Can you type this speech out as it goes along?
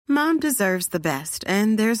Mom deserves the best,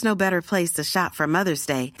 and there's no better place to shop for Mother's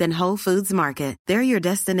Day than Whole Foods Market. They're your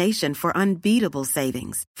destination for unbeatable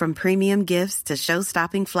savings, from premium gifts to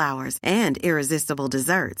show-stopping flowers and irresistible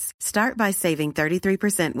desserts. Start by saving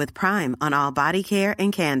 33% with Prime on all body care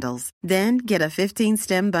and candles. Then get a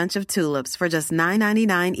 15-stem bunch of tulips for just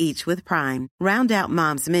 $9.99 each with Prime. Round out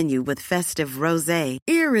Mom's menu with festive rosé,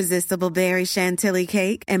 irresistible berry chantilly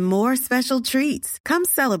cake, and more special treats. Come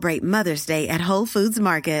celebrate Mother's Day at Whole Foods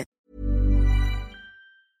Market.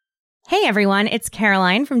 Hey everyone, it's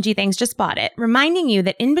Caroline from G Thanks Just Bought It, reminding you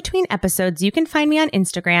that in between episodes, you can find me on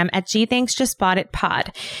Instagram at G Thanks Just Bought It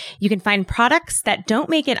Pod. You can find products that don't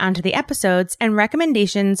make it onto the episodes and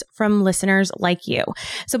recommendations from listeners like you.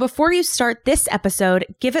 So before you start this episode,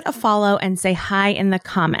 give it a follow and say hi in the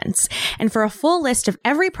comments. And for a full list of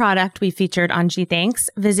every product we featured on G Thanks,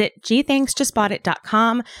 visit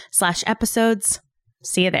gthanksjustboughtit.com/episodes.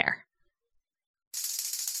 See you there.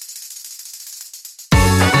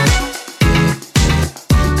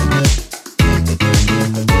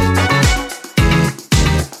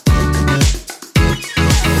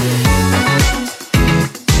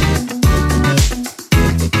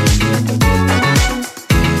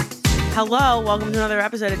 Hello, welcome to another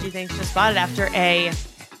episode of G Thanks Just Bought It after a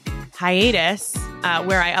hiatus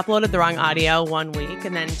where I uploaded the wrong audio 1 week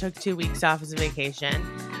and then took 2 weeks off as a vacation.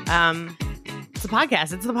 It's a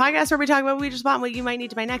podcast. It's the podcast where we talk about what we just bought and what you might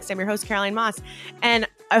need to buy next. I'm your host, Caroline Moss. And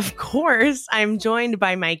of course, I'm joined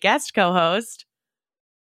by my guest co-host,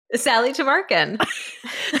 Sally Tamarkin.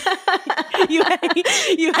 you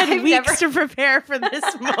had weeks to prepare for this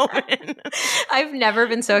moment. I've never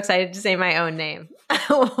been so excited to say my own name.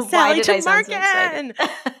 Sally Tamarkin.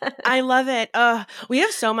 I love it. We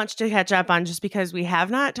have so much to catch up on just because we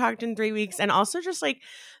have not talked in 3 weeks, and also just like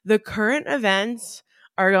the current events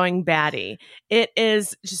are going batty. It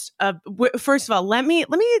is just first of all, let me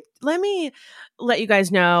let you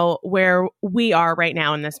guys know where we are right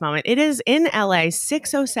now in this moment. It is in LA,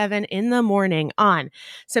 6:07 in the morning on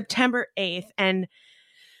September 8th, and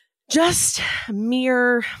just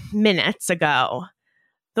mere minutes ago,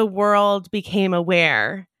 the world became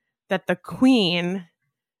aware that the Queen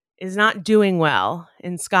is not doing well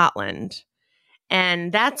in Scotland.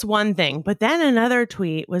 And that's one thing. But then another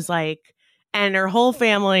tweet was like, and her whole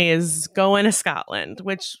family is going to Scotland,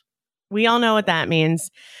 which we all know what that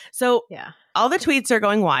means. So yeah, all the tweets are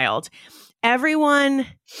going wild. Everyone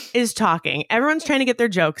is talking. Everyone's trying to get their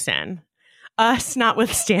jokes in, us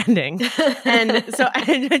notwithstanding. And so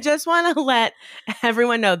I just want to let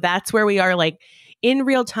everyone know that's where we are, like in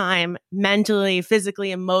real time, mentally,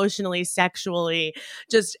 physically, emotionally, sexually,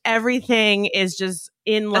 just everything is just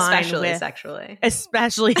in line.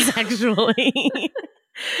 Especially sexually.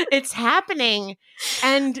 It's happening.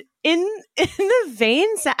 And in the vein,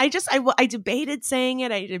 I debated saying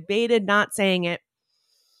it. I debated not saying it.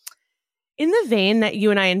 In the vein that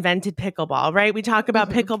you and I invented pickleball, right? We talk about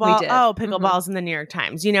pickleball. Oh, pickleball's in the New York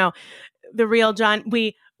Times. You know, the real John,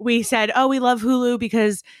 we said, oh, we love Hulu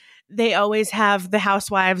because they always have the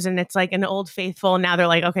Housewives and it's like an old faithful. And now they're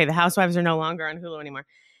like, okay, the Housewives are no longer on Hulu anymore.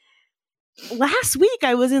 Last week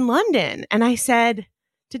I was in London and I said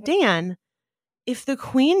to Dan, if the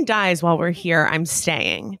Queen dies while we're here, I'm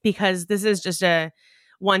staying, because this is just a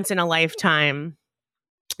once in a lifetime,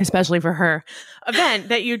 especially for her, event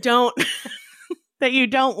that you don't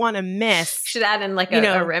want to miss. Should add in like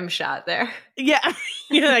a rim shot there. Yeah, like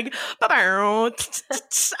and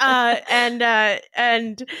that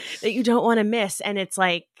you don't want to miss, and it's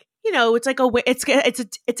like, it's like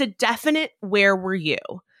it's a definite where were you,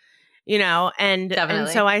 and Definitely. And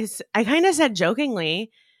so I kind of said jokingly.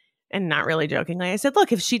 And not really jokingly, I said,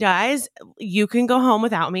 look, if she dies, you can go home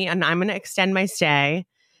without me and I'm going to extend my stay.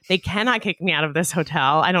 They cannot kick me out of this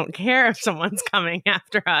hotel. I don't care if someone's coming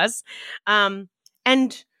after us. And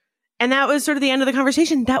that was sort of the end of the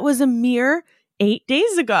conversation. That was a mere 8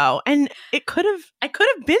 days ago. And I could have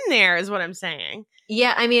been there is what I'm saying.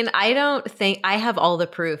 Yeah. I mean, I don't think I have all the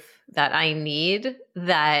proof that I need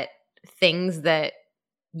that things that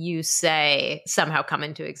you say somehow come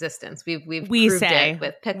into existence. We've proved say it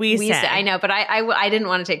with we say. I know, but I didn't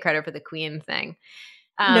want to take credit for the Queen thing.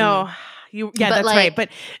 No, that's right. But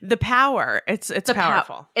the power, it's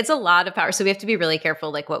powerful. It's a lot of power. So we have to be really careful,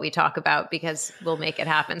 like what we talk about, because we'll make it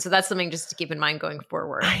happen. So that's something just to keep in mind going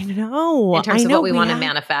forward. I know. In terms of what we want to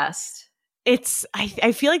manifest.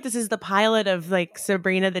 I feel like this is the pilot of like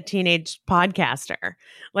Sabrina the Teenage Podcaster.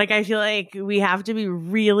 Like, I feel like we have to be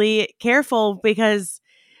really careful because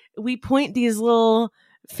we point these little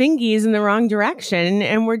fingies in the wrong direction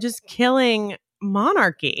and we're just killing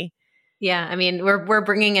monarchy. Yeah. I mean, we're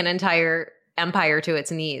bringing an entire empire to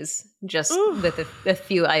its knees just Ooh. with a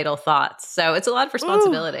few idle thoughts. So it's a lot of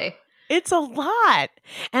responsibility. Ooh. It's a lot.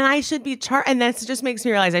 And I should be and that just makes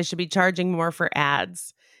me realize I should be charging more for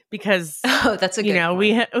ads because that's a good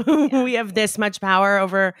point. We have this much power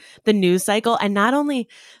over the news cycle, and not only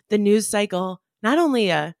the news cycle, not only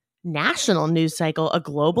a national news cycle, a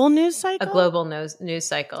global news cycle. A global news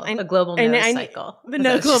cycle. A global news cycle.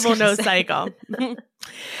 The global news cycle.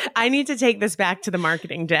 I need to take this back to the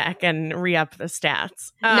marketing deck and re-up the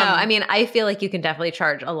stats. No, I mean, I feel like you can definitely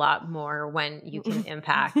charge a lot more when you can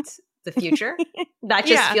impact the future. That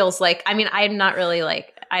just feels like, I mean, I'm not really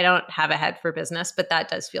I don't have a head for business, but that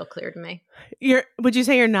does feel clear to me. Would you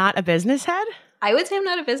say you're not a business head? I would say I'm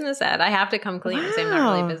not a business head. I have to come clean and say I'm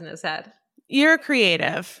not really a business head. You're a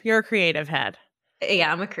creative. You're a creative head.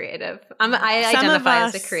 Yeah, I'm a creative. I identify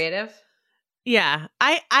as a creative. Yeah,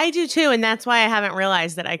 I do too. And that's why I haven't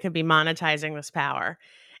realized that I could be monetizing this power.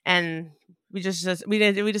 And we just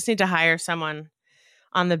need to hire someone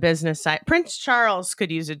on the business side. Prince Charles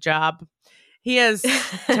could use a job. He has,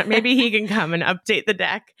 maybe he can come and update the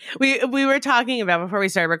deck. We were talking about before we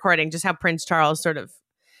started recording just how Prince Charles sort of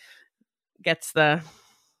gets the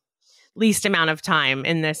least amount of time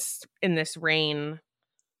in this reign,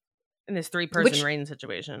 in this 3-person reign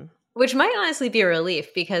situation. Which might honestly be a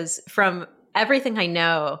relief, because from everything I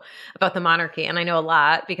know about the monarchy, and I know a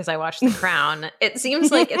lot because I watched The Crown, it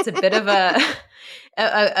seems like it's a bit of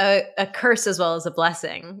a curse as well as a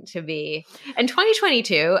blessing to be. In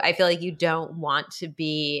 2022, I feel like you don't want to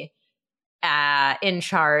be in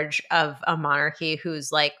charge of a monarchy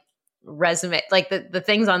whose resume, the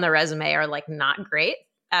things on the resume are not great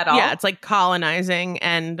at all. Yeah, it's colonizing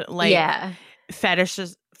and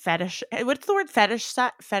fetishes. What's the word?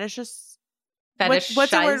 Fetishes. What's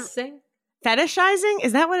the word? Fetishizing?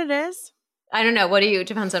 Is that what it is? I don't know.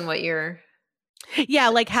 Depends on what you're.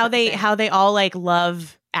 Yeah, how they all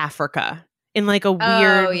love Africa in a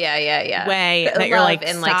weird way that you're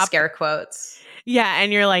in stop. Scare quotes. Yeah,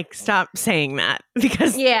 and you're stop saying that,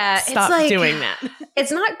 because stop doing that.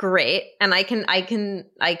 It's not great, and I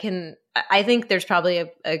think there's probably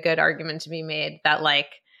a good argument to be made that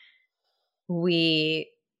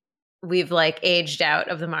we've aged out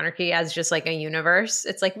of the monarchy as just a universe.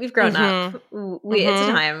 It's we've grown up. It's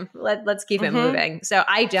time. Let's keep it moving. So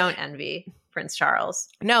I don't envy Prince Charles.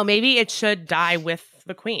 No, maybe it should die with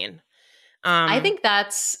the Queen. I think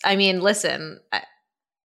that's, listen,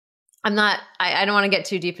 I don't want to get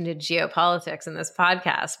too deep into geopolitics in this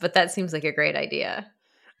podcast, but that seems like a great idea.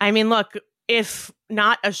 Look, if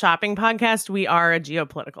not a shopping podcast, we are a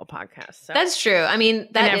geopolitical podcast. So. That's true. That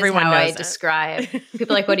is how I describe.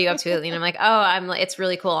 People what are you up to? And I'm it's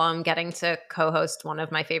really cool. I'm getting to co-host one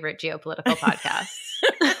of my favorite geopolitical podcasts.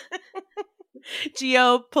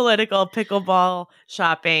 Geopolitical pickleball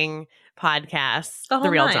shopping podcast, The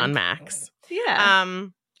Real John Max. Yeah.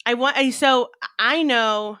 So I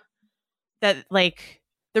know that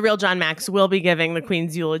The Real John Max will be giving the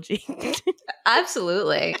Queen's eulogy.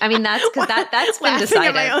 Absolutely. That's because that's been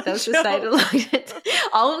decided. That was decided.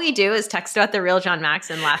 All we do is text about The Real John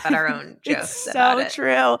Max and laugh at our own jokes. It's so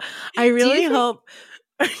true. I really hope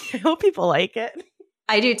people like it.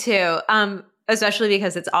 I do too. Especially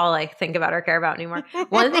because it's all I think about or care about anymore.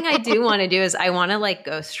 One thing I do want to do is I want to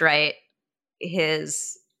ghostwrite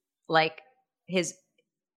his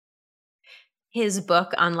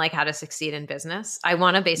book on how to succeed in business. I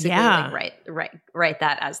want to basically write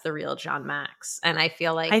that as The Real John Max, and I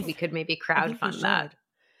feel we could maybe crowdfund that.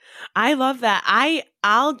 I love that. I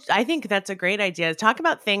think that's a great idea. Talk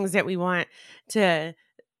about things that we want to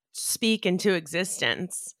speak into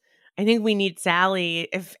existence. I think we need Sally.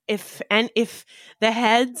 If the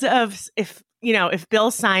heads of if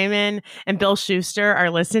Bill Simon and Bill Schuster are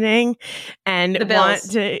listening and want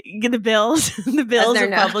to get the Bills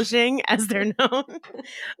of publishing, as they're known,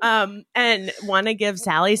 and want to give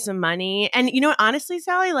Sally some money. And honestly,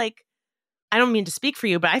 Sally, I don't mean to speak for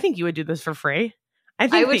you, but I think you would do this for free. I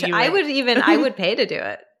would pay to do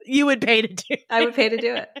it. You would pay to do it. I would pay to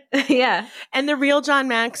do it. Yeah. And The Real John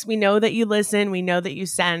Max, we know that you listen. We know that you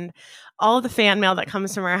send all the fan mail that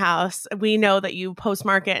comes from our house. We know that you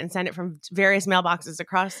postmark it and send it from various mailboxes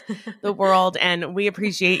across the world. And we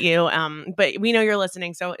appreciate you. But we know you're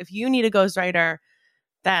listening. So if you need a ghostwriter,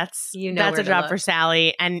 that's a job for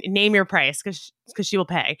Sally. And name your price because she will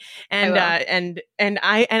pay. And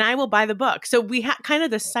I will buy the book. So we kind of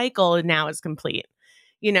the cycle now is complete.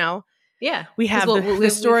 Yeah. We have the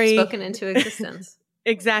story we've spoken into existence.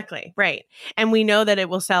 Exactly. Right. And we know that it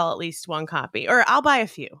will sell at least one copy, or I'll buy a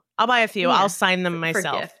few. Yeah. I'll sign them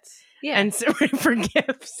myself. For gifts. Yeah. And so, for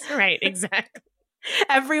gifts. Right. Exactly.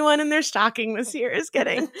 Everyone in their stocking this year is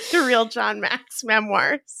getting the Real John Max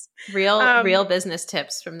memoirs. Real business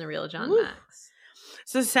tips from the Real John Max.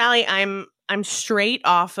 So Sally, I'm straight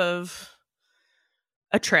off of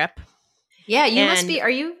a trip. Yeah, you must be. Are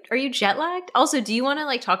you jet lagged? Also, do you want to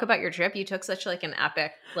like talk about your trip? You took such like an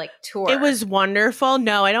epic like tour. It was wonderful.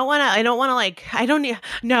 No, I don't want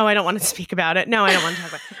to speak about it. No, I don't want to talk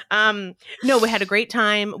about it. No, we had a great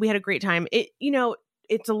time.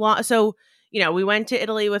 It's a lot. So, we went to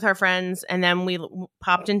Italy with our friends, and then we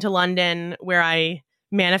popped into London where I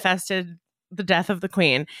manifested the death of the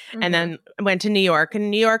Queen, and then went to New York.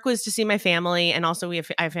 And New York was to see my family, and also I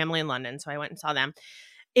have family in London, so I went and saw them.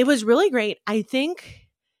 It was really great. I think,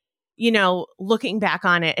 looking back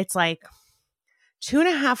on it, it's like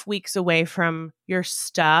 2.5 weeks away from your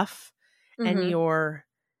stuff and your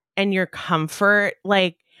comfort.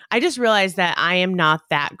 Like, I just realized that I am not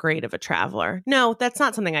that great of a traveler. No, that's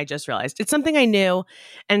not something I just realized. It's something I knew,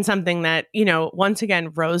 and something that, once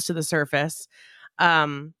again, rose to the surface.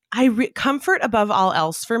 Comfort above all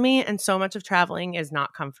else for me. And so much of traveling is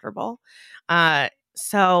not comfortable.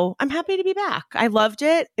 So I'm happy to be back. I loved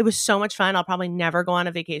it. It was so much fun. I'll probably never go on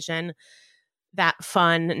a vacation that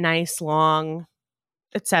fun, nice, long,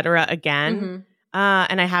 etc. again.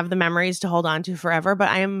 And I have the memories to hold on to forever. But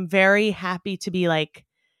I am very happy to be like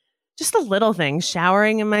just the little things,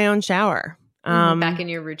 showering in my own shower. Back in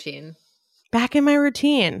your routine. Back in my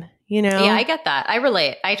routine, Yeah, I get that. I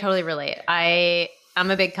relate. I totally relate. I'm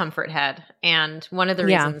a big comfort head. And one of the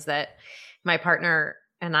reasons that my partner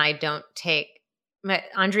and I don't take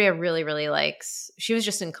Andrea really, really likes, she was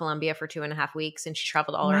just in Colombia for 2.5 weeks, and she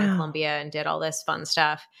traveled all around Colombia and did all this fun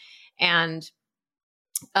stuff. And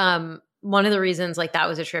one of the reasons like that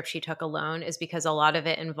was a trip she took alone is because a lot of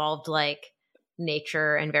it involved like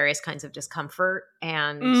nature and various kinds of discomfort.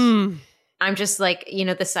 And I'm just like,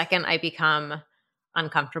 the second I become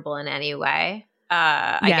uncomfortable in any way,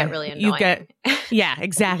 I get really annoying.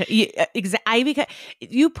 Exactly.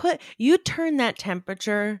 You turn that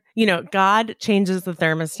temperature, God changes the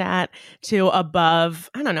thermostat to above,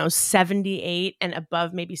 78 and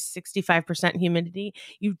above maybe 65% humidity.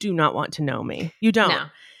 You do not want to know me. You don't.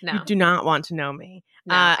 No. You do not want to know me.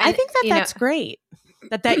 No. I think that's great.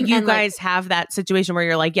 That you guys have that situation where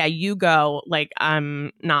you're like, yeah, you go, like,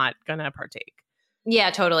 I'm not gonna partake. Yeah,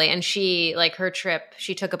 totally. And she, like, her trip,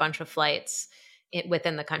 she took a bunch of flights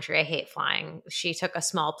within the country. I hate flying. She took a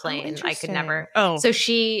small plane. I could never. So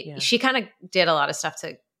she kind of did a lot of stuff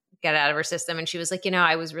to get out of her system. And she was like,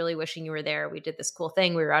 I was really wishing you were there. We did this cool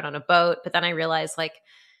thing. We were out on a boat. But then I realized like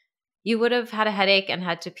you would have had a headache and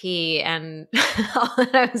had to pee. And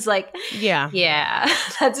I was like, yeah,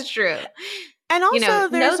 that's true. And also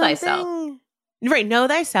there's know thyself. Right. Know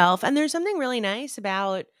thyself. And there's something really nice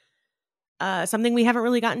about something we haven't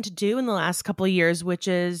really gotten to do in the last couple of years, which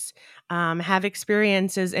is have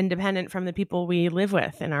experiences independent from the people we live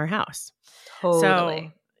with in our house. Totally.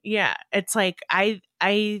 So, yeah, it's like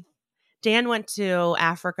Dan went to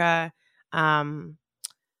Africa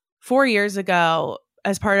 4 years ago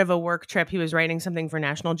as part of a work trip. He was writing something for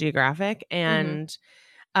National Geographic, and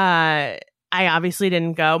I obviously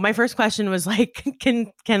didn't go. My first question was like,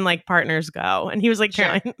 can like partners go? And he was like,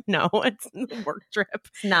 Caroline, no, it's a work trip.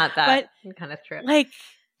 It's not that kind of trip. Like,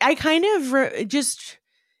 I kind of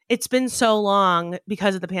it's been so long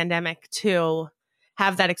because of the pandemic to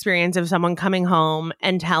have that experience of someone coming home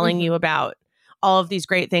and telling you about all of these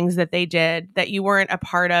great things that they did that you weren't a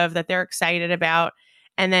part of, that they're excited about,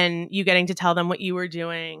 and then you getting to tell them what you were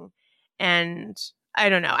doing. And I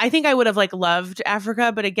don't know. I think I would have like loved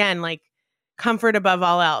Africa, but again, like, comfort above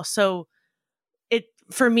all else. So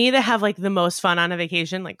for me to have like the most fun on a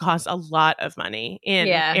vacation, like, costs a lot of money in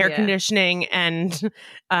air conditioning and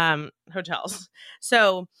hotels.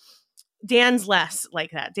 So Dan's less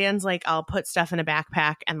like that. Dan's like, I'll put stuff in a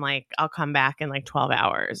backpack and like I'll come back in like 12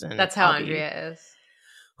 hours. And that's how Andrea is.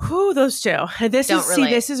 Whew, those two. This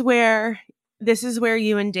is where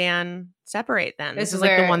you and Dan separate. Then this is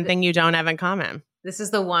like the one thing you don't have in common. This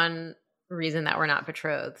is the one reason that we're not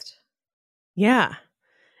betrothed. Yeah.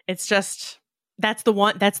 It's just that's the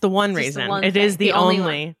one reason. It is the only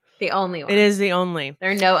one. The only one. It is the only.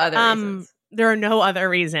 There are no other reasons. There are no other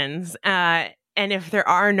reasons. And if there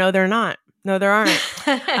are, no, they're not. No, there aren't.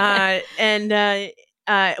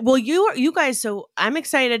 Well, you guys, so I'm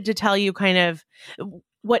excited to tell you kind of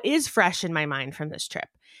what is fresh in my mind from this trip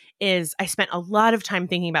is I spent a lot of time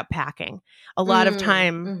thinking about packing, a lot of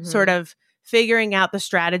time sort of figuring out the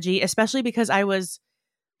strategy, especially because I was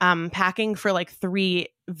packing for like 3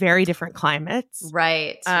 very different climates.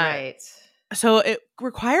 Right. So it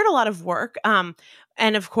required a lot of work.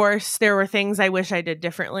 And of course, there were things I wish I did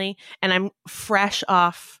differently. And I'm fresh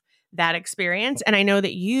off that experience. And I know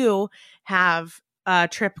that you have a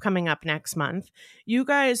trip coming up next month. You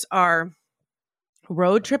guys are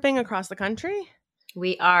road tripping across the country?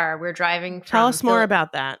 We are. We're driving from Tell us more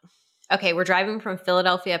about that. Okay, we're driving from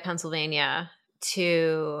Philadelphia, Pennsylvania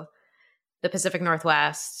to the Pacific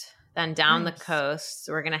Northwest, then down the coast.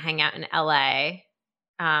 We're going to hang out in LA.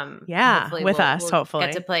 With us, hopefully.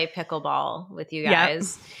 Get to play pickleball with you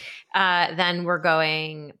guys. Yep. Then we're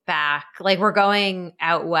going back. Like, we're going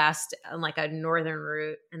out west on like a northern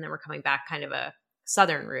route, and then we're coming back kind of a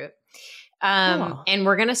southern route. Cool. And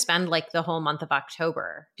we're going to spend like the whole month of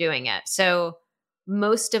October doing it. So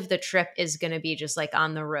most of the trip is going to be just like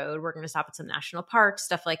on the road. We're going to stop at some national parks,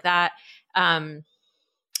 stuff like that.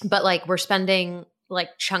 But like we're spending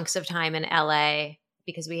like chunks of time in LA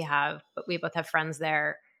because we both have friends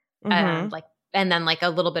there. And then like a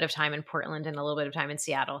little bit of time in Portland and a little bit of time in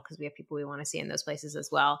Seattle because we have people we want to see in those places as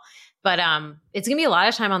well. But it's going to be a lot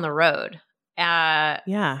of time on the road. A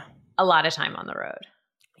lot of time on the road.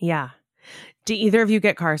 Yeah. Do either of you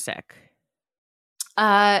get car sick?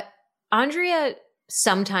 Andrea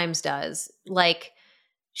sometimes does. Like,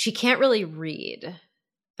 she can't really read.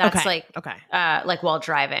 That's like while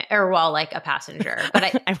driving or while like a passenger.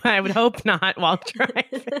 But I would hope not while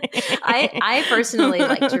driving. I personally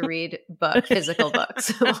like to read physical books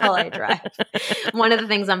while I drive. One of the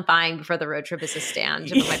things I'm buying before the road trip is a stand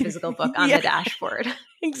to put my physical book on the dashboard.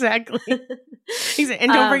 Exactly.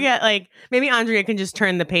 And don't forget, like maybe Andrea can just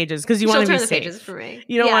turn the pages because you want to be safe. She'll turn the pages for me.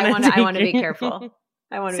 You don't want to. I want to be careful.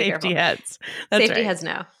 I want to be careful. Safety heads. That's Safety right. heads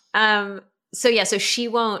no. So she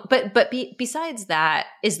won't. But besides that,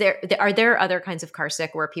 are there other kinds of car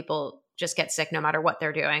sick where people just get sick no matter what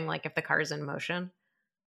they're doing? Like if the car is in motion.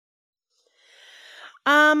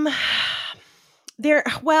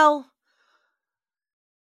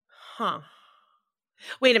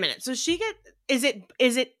 Wait a minute. So is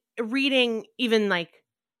it reading even like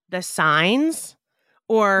the signs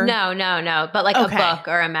or no, but like a book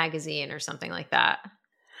or a magazine or something like that.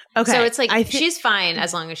 Okay. So it's like she's fine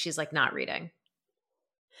as long as she's like not reading.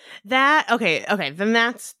 Okay, then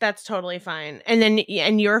that's totally fine.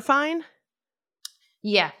 And you're fine?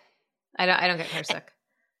 Yeah. I don't get car sick.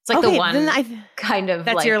 It's like the one kind of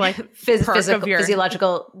that's like your like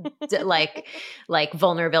physiological like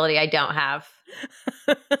vulnerability I don't have.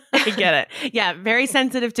 I get it. Yeah, very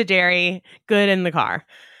sensitive to dairy, good in the car.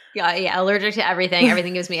 Yeah, allergic to everything.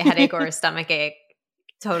 Everything gives me a headache or a stomach ache.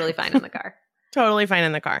 Totally fine in the car. Totally fine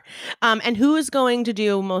in the car. And who is going to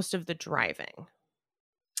do most of the driving?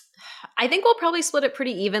 I think we'll probably split it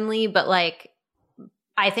pretty evenly, but like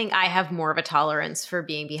I think I have more of a tolerance for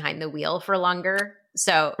being behind the wheel for longer.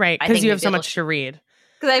 So right, because you have so much to read.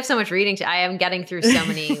 Because I have so much reading I am getting through so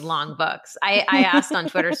many long books. I asked on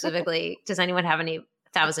Twitter specifically, does anyone have any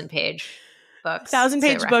 1,000-page books?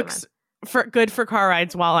 1,000-page books good for car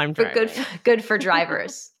rides while I'm driving. Good for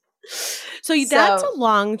drivers. So that's a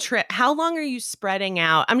long trip. How long are you spreading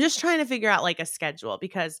out? I'm just trying to figure out like a schedule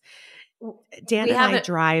because Dan and I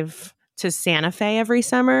drive to Santa Fe every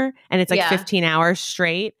summer and it's like 15 hours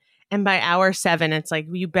straight. And by hour 7, it's like,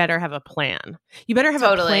 you better have a plan. You better have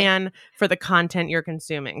a plan for the content you're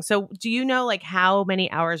consuming. So do you know like how many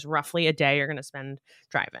hours roughly a day you're going to spend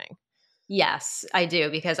driving? Yes, I do.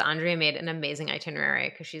 Because Andrea made an amazing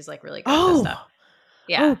itinerary because she's like really good at this stuff.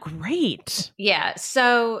 Yeah. Oh, great. Yeah.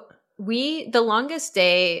 So the longest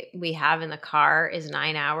day we have in the car is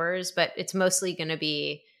 9 hours, but it's mostly going to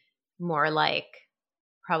be more like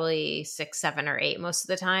probably 6, 7, or 8 most of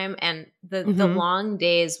the time. And the long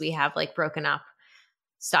days we have like broken up,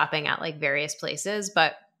 stopping at like various places,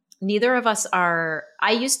 but neither of us are.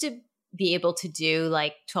 I used to be able to do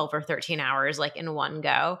like 12 or 13 hours like in one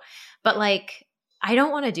go, but like I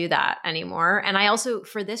don't want to do that anymore. And I also,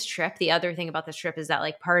 for this trip, the other thing about this trip is that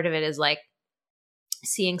like part of it is like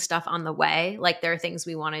seeing stuff on the way. Like there are things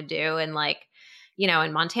we want to do in like,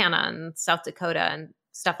 in Montana and South Dakota and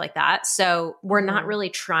stuff like that. So we're not really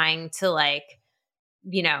trying to like,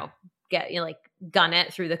 get like gun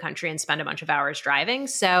it through the country and spend a bunch of hours driving.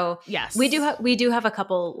 So yes, we do have a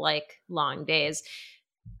couple like long days,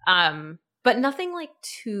 but nothing like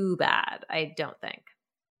too bad, I don't think.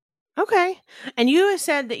 Okay. And you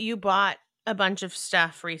said that you bought a bunch of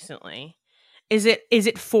stuff recently. Is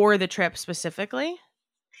it for the trip specifically?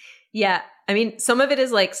 Yeah. I mean, some of it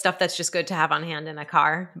is like stuff that's just good to have on hand in a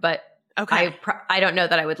car, but okay. I don't know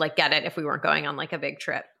that I would like get it if we weren't going on like a big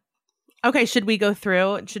trip. Okay. Should we go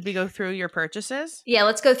through your purchases? Yeah,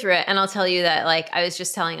 let's go through it. And I'll tell you that like I was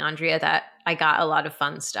just telling Andrea that I got a lot of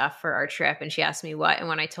fun stuff for our trip and she asked me what. And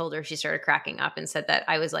when I told her, she started cracking up and said that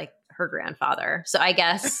I was like her grandfather. So I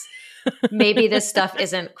guess maybe this stuff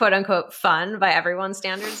isn't quote unquote fun by everyone's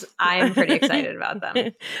standards. I'm pretty excited about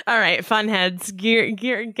them. All right, fun heads, get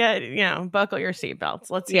buckle your seatbelts.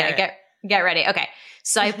 Let's hear it. Get ready. Okay,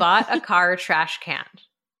 so I bought a car trash can.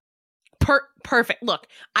 Perfect. Look,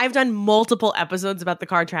 I've done multiple episodes about the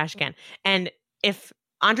car trash can, and if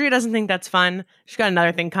Andrea doesn't think that's fun, she's got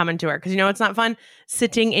another thing coming to her, because you know it's not fun?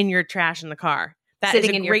 Sitting in your trash in the car. That is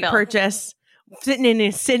a great purchase. Sitting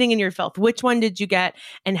in your filth. Which one did you get,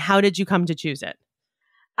 and how did you come to choose it?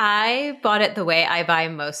 I bought it the way I buy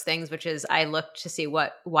most things, which is I looked to see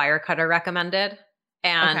what Wirecutter recommended,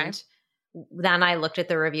 and then I looked at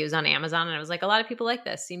the reviews on Amazon, and I was like, a lot of people like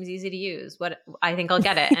this. Seems easy to use. I think I'll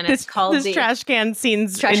get it. And it's called this trash can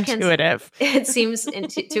seems intuitive. It seems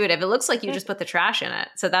intuitive. It looks like you just put the trash in it.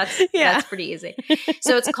 So that's pretty easy.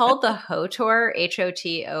 So it's called the Hotor,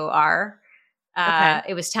 HOTOR.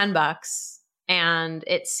 It was $10, and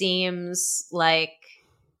it seems like,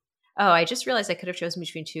 I just realized I could have chosen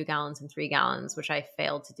between 2 gallons and 3 gallons, which I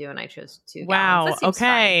failed to do, and I chose 2 gallons. Wow.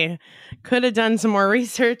 Okay. Could have done some more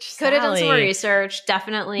research. Could have done some more research.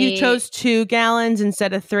 Definitely. You chose 2 gallons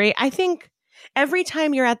instead of 3. I think every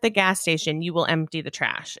time you're at the gas station, you will empty the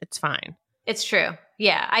trash. It's fine. It's true.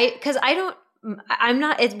 Yeah.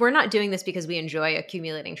 We're not doing this because we enjoy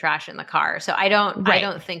accumulating trash in the car. So I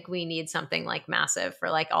don't think we need something like massive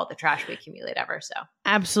for like all the trash we accumulate ever. So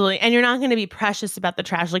absolutely. And you're not going to be precious about the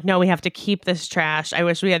trash. Like, no, we have to keep this trash. I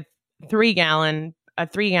wish we had a 3 gallon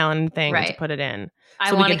thing to put it in.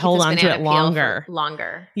 So we can hold on to it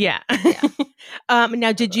longer. Yeah.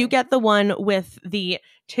 Now, did you get the one with the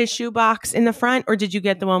tissue box in the front, or did you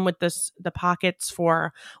get the one with the pockets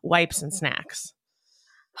for wipes and snacks?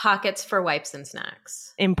 Pockets for wipes and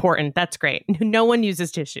snacks. Important. That's great. No one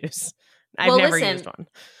uses tissues. I've never used one.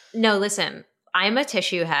 No, listen. I'm a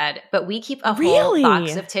tissue head, but we keep a whole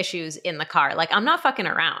box of tissues in the car. Like, I'm not fucking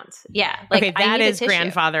around. Yeah. Like, okay, that is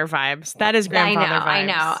grandfather vibes. That is grandfather vibes. I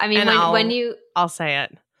know. I mean, I'll say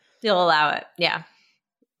it. You'll allow it. Yeah.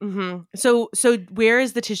 Mm-hmm. So where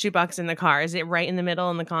is the tissue box in the car? Is it right in the middle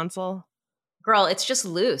in the console? Girl, it's just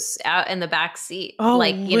loose out in the back seat. Oh,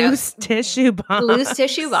 like, loose tissue box. Loose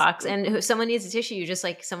tissue box. And if someone needs a tissue, you just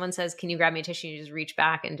like, someone says, can you grab me a tissue? You just reach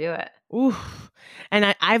back and do it. Ooh.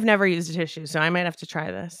 And I've never used a tissue, so I might have to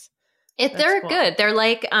try this. They're cool. Good. They're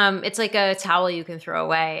like, it's like a towel you can throw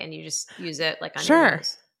away, and you just use it like on your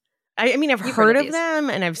nose. I mean, I've heard of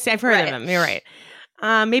them, and I've heard of them. You're right.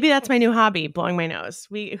 Maybe that's my new hobby, blowing my nose.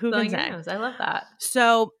 Who can say? Nose. I love that.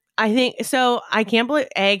 So I think so. I can't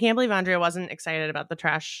believe Andrea wasn't excited about the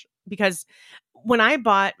trash, because when I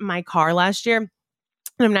bought my car last year, and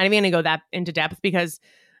I'm not even going to go that into depth because,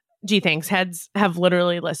 gee, thanks, heads have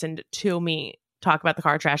literally listened to me talk about the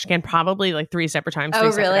car trash can probably like 3 separate times.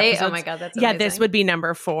 Oh, really? Oh my God, that's amazing. Yeah. This would be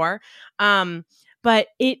number 4. But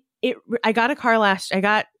I got a car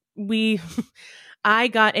I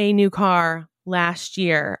got a new car last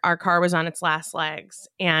year. Our car was on its last legs,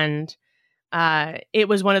 and it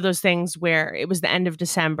was one of those things where it was the end of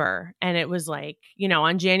December, and it was like,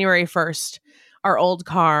 on January 1st, our old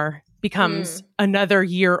car becomes another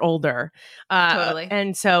year older. Totally.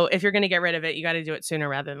 And so if you're going to get rid of it, you got to do it sooner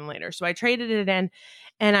rather than later. So I traded it in,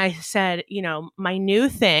 and I said, my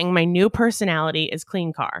new personality is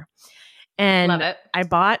clean car. And love it. I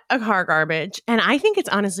bought a car garbage, and I think it's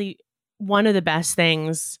honestly one of the best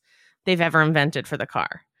things they've ever invented for the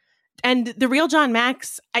car. And the real John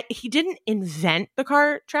Max, he didn't invent the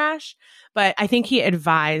car trash, but I think he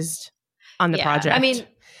advised on the project. I mean,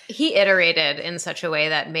 he iterated in such a way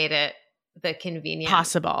that made it the convenient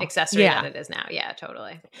possible accessory that it is now. Yeah,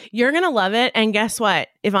 totally. You're going to love it. And guess what?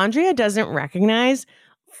 If Andrea doesn't recognize,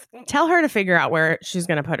 tell her to figure out where she's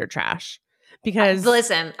going to put her trash. Because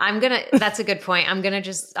listen, that's a good point. I'm going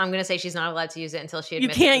to say she's not allowed to use it until she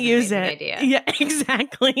admits you can't use it. Idea. Yeah,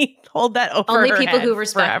 exactly. Hold that over Only her people head who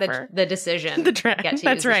respect forever. the decision get to use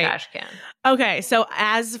the trash can. Okay, so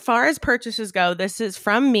as far as purchases go, this is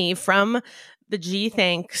from me, from the G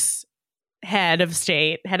Thanks head of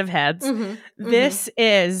heads. Mm-hmm. This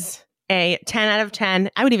is a 10 out of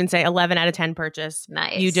 10. I would even say 11 out of 10 purchase.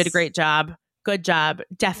 Nice. You did a great job. Good job.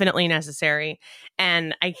 Definitely necessary.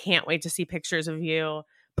 And I can't wait to see pictures of you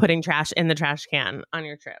putting trash in the trash can on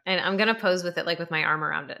your trip. And I'm going to pose with it, like with my arm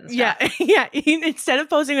around it and stuff. Yeah. Instead of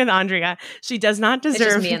posing with Andrea, she does not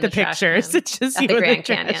deserve the pictures. It's just you in the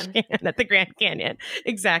trash can at the Grand Canyon.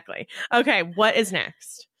 Exactly. Okay. What is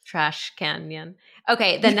next? Trash Canyon.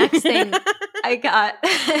 Okay. The next thing I got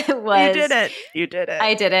was You did it. You did it.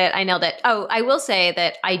 I did it. I nailed it. Oh, I will say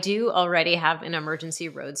that I do already have an emergency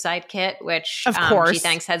roadside kit, which of course, G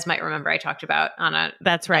Thanks Heads might remember I talked about on a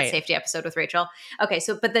that's right safety episode with Rachel. Okay,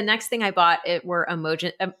 so but the next thing I bought were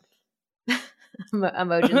emojis.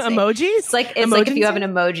 It's like if you have an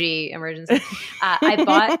emoji emergency. I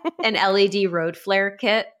bought an LED road flare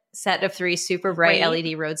kit set of 3 super bright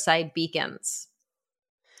LED roadside beacons.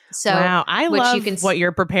 So wow, I love what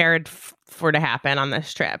you're prepared for to happen on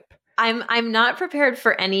this trip. I'm not prepared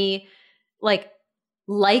for any like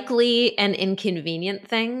likely and inconvenient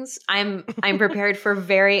things. I'm prepared for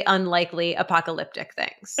very unlikely apocalyptic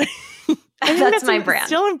things. That's my brand.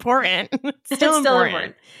 Still important. It's still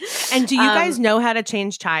important. And do you guys know how to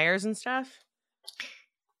change tires and stuff?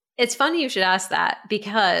 It's funny you should ask that,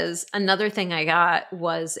 because another thing I got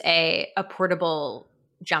was a portable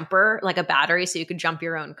jumper, like a battery, so you could jump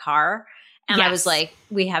your own car. And yes. I was like,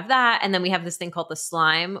 we have that. And then we have this thing called the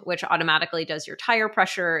Slime, which automatically does your tire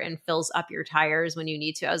pressure and fills up your tires when you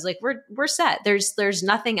need to. I was like, we're set. There's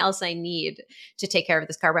nothing else I need to take care of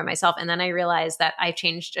this car by myself. And then I realized that I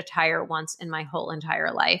changed a tire once in my whole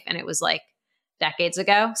entire life. And it was like decades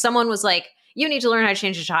ago. Someone was like, you need to learn how to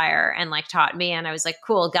change a tire, and like taught me. And I was like,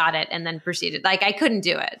 cool, got it. And then proceeded. Like I couldn't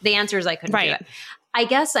do it. The answer is I couldn't do it. I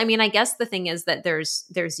guess the thing is that there's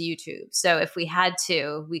YouTube. So if we had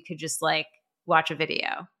to, we could just like watch a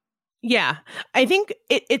video. Yeah. I think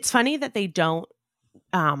it's funny that they don't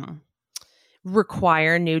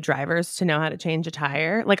require new drivers to know how to change a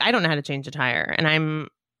tire. Like I don't know how to change a tire, and I'm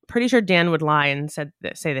pretty sure Dan would lie and say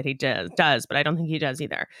that he does, but I don't think he does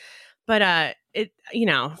either. But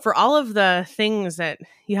for all of the things that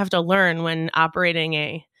you have to learn when operating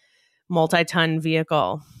a multi-ton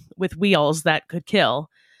vehicle with wheels that could kill,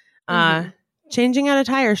 changing out a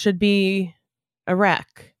tire should be a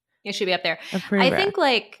wreck. It should be up there. I think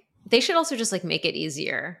like they should also just like make it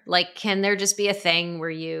easier. Like, can there just be a thing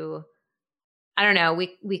where I don't know,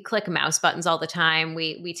 we click mouse buttons all the time.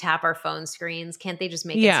 We tap our phone screens. Can't they just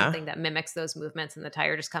make it something that mimics those movements, and the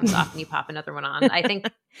tire just comes off and you pop another one on? I think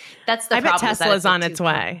that's the problem. I bet Tesla's on its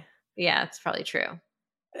way. Yeah, it's probably true.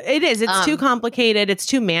 It is. It's too complicated. It's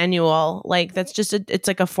too manual. Like that's just it's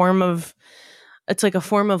like a form of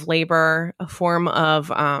labor, a form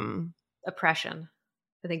of oppression.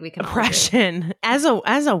 I think we can oppression. As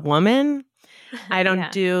a woman, I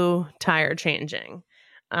don't do tire changing.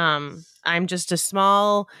 I'm just a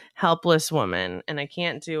small, helpless woman, and I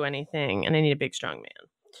can't do anything, and I need a big, strong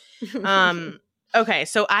man. Okay,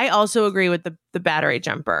 so I also agree with the battery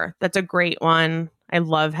jumper. That's a great one. I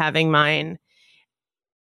love having mine.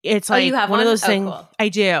 It's like you have one of those things. Cool. I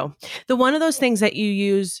do. The one of those things that you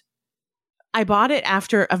use. I bought it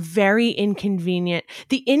after a very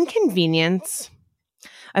the inconvenience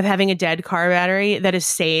of having a dead car battery that is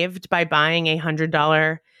saved by buying a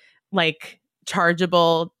 $100 like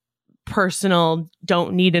chargeable personal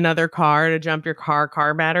don't need another car to jump your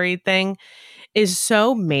car battery thing is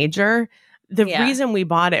so major. The reason we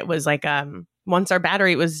bought it was like once our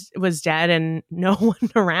battery was dead and no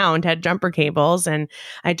one around had jumper cables, and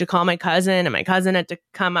I had to call my cousin, and my cousin had to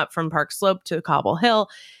come up from Park Slope to Cobble Hill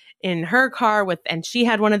in her car and she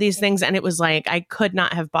had one of these things, and it was like I could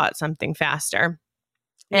not have bought something faster.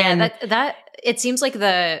 And that it seems like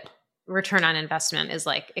the return on investment is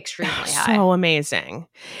like extremely high. So amazing.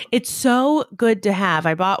 It's so good to have.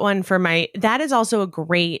 I bought one for that is also a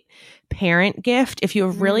great parent gift. If you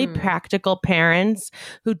have really practical parents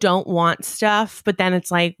who don't want stuff, but then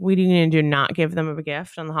it's like, what are you going to do? Not give them a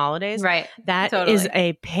gift on the holidays? Right. That is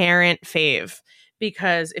a parent fave,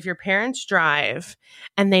 because if your parents drive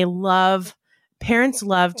and parents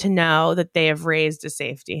love to know that they have raised a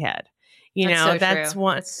safety head. That's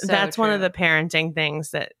one of the parenting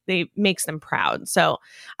things that makes them proud. So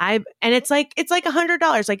and it's like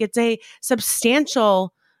 $100. Like it's a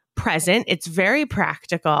substantial present. It's very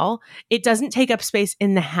practical. It doesn't take up space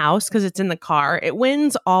in the house because it's in the car. It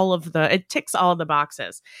it ticks all of the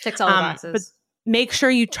boxes. But make sure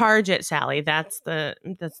you charge it, Sally. That's the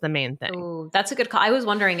main thing. Ooh, that's a good call. I was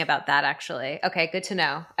wondering about that actually. Okay, good to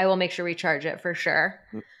know. I will make sure we charge it for sure.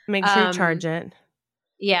 Make sure you charge it.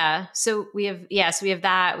 Yeah. So we have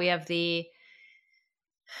that. We have I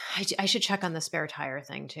should check on the spare tire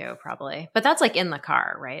thing too, probably. But that's like in the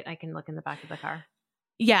car, right? I can look in the back of the car.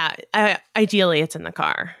 Yeah. Ideally it's in the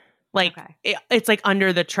car. Like it's like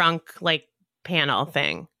under the trunk, like panel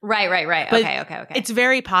thing. Right. But okay. It's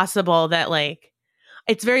very possible that like,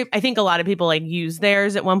 I think a lot of people like use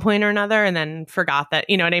theirs at one point or another and then forgot that,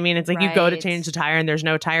 you know what I mean? It's like you go to change the tire and there's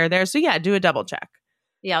no tire there. So yeah, do a double check.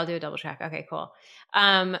 Yeah, I'll do a double check. Okay, cool.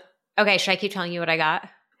 Okay, should I keep telling you what I got?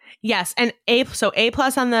 Yes, and A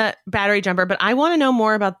plus on the battery jumper, but I want to know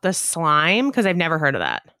more about the slime because I've never heard of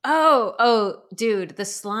that. Oh, dude, the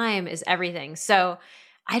slime is everything. So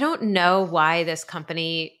I don't know why this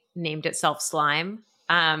company named itself Slime.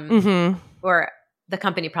 Or the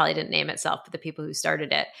company probably didn't name itself, but the people who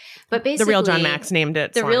started it. But basically, the real John Max named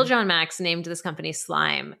it. The real John Max named this company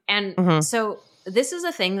Slime. And so this is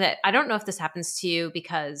a thing that I don't know if this happens to you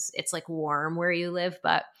because it's like warm where you live,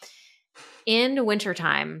 but in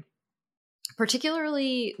wintertime,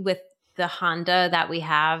 particularly with the Honda that we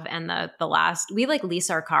have and the last, we like lease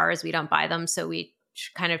our cars. We don't buy them. So we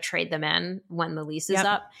kind of trade them in when the lease is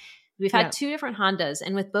up. We've had two different Hondas,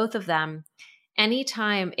 and with both of them,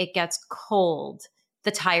 anytime it gets cold, the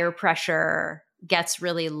tire pressure gets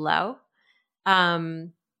really low.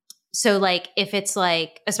 So like if it's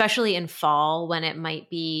like, especially in fall when it might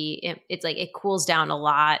be, it's like it cools down a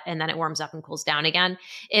lot and then it warms up and cools down again.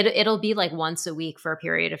 It'll be like once a week for a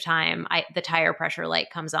period of time. The tire pressure light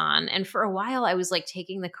comes on. And for a while I was like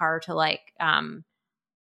taking the car to like,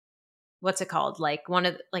 what's it called? Like one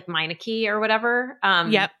of like Meineke or whatever.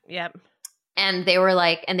 Yep. And they were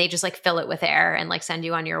like, and they just like fill it with air and like send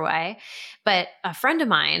you on your way. But a friend of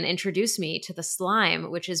mine introduced me to the Slime,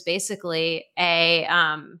 which is basically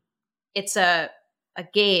it's a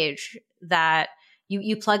gauge that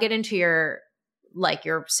you plug it into your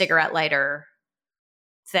cigarette lighter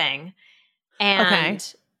thing. And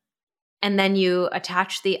then you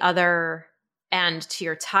attach the other end to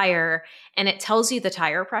your tire and it tells you the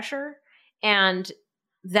tire pressure. And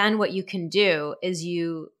then what you can do is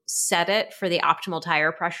you set it for the optimal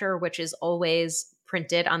tire pressure, which is always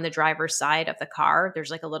printed on the driver's side of the car.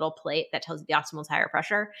 There's like a little plate that tells you the optimal tire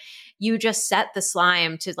pressure. You just set the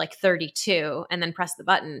Slime to like 32 and then press the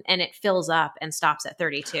button and it fills up and stops at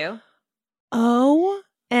 32.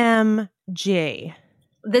 OMG.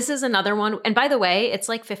 This is another one. And by the way, it's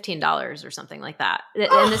like $15 or something like that.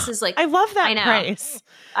 And this is like, I love that price.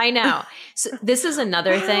 I know. So this is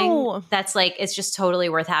another thing that's like, it's just totally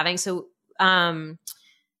worth having. So,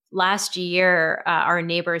 last year, our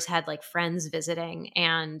neighbors had like friends visiting,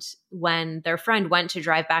 and when their friend went to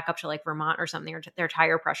drive back up to like Vermont or something, or their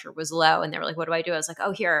tire pressure was low, and they were like, "What do I do?" I was like,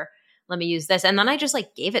 "Oh, here, let me use this." And then I just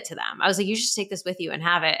like gave it to them. I was like, "You should just take this with you and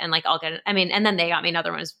have it, and like I'll get it." I mean, and then they got me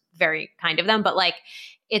another one. It was very kind of them, but like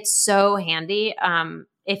it's so handy.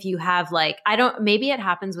 If you have like, maybe it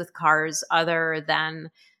happens with cars other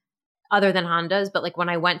than Hondas, but like when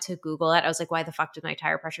I went to Google it, I was like, why the fuck did my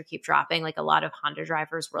tire pressure keep dropping? Like a lot of Honda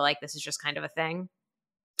drivers were like, this is just kind of a thing.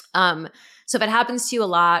 So if it happens to you a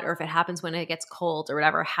lot, or if it happens when it gets cold or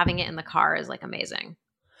whatever, having it in the car is like amazing.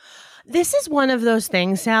 This is one of those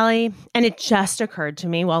things, Sally, and it just occurred to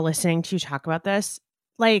me while listening to you talk about this.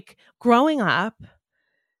 Like growing up,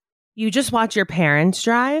 you just watch your parents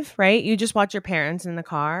drive, right? You just watch your parents in the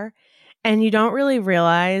car and you don't really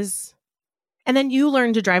realize. And then you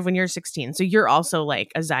learn to drive when you're 16. So you're also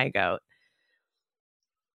like a zygote.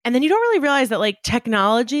 And then you don't really realize that like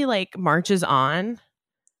technology like marches on.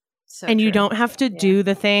 So and true. You don't have to do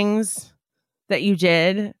the things that you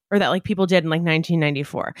did or that like people did in like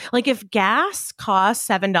 1994. Like if gas costs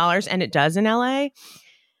 $7 and it does in LA,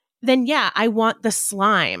 then I want the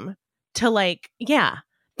Slime to like,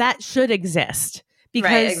 that should exist. Because,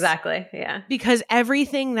 right, exactly. Yeah. Because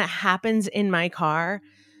everything that happens in my car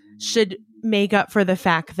should make up for the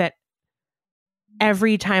fact that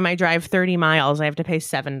every time I drive 30 miles, I have to pay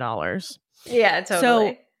 $7. Yeah, totally.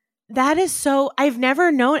 So that is so, I've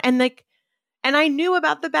never known. And like, and I knew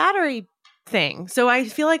about the battery thing. So I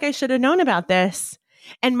feel like I should have known about this.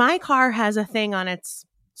 And my car has a thing on its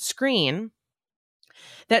screen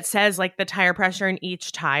that says like the tire pressure in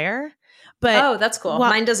each tire. But that's cool.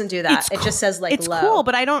 Mine doesn't do that. It just says like it's low. It's cool,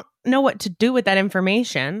 but I don't know what to do with that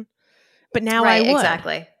information. But now I would.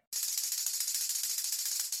 Exactly.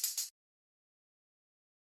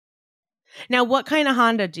 Now, what kind of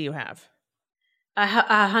Honda do you have? A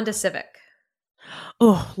Honda Civic.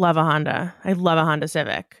 Oh, love a Honda. I love a Honda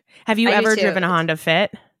Civic. Have you ever driven a Honda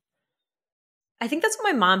Fit? I think that's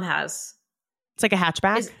what my mom has. It's like a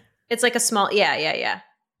hatchback? It's like a small, yeah.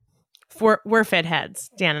 We're Fit heads,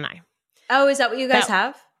 Dan and I. Oh, is that what you guys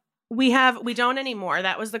have? We don't anymore.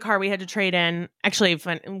 That was the car we had to trade in. Actually,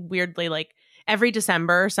 weirdly, like every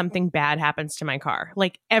December, something bad happens to my car.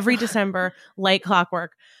 Like every December, like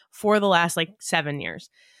clockwork, for the last like 7 years.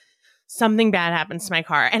 Something bad happens to my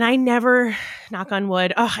car. And I never, knock on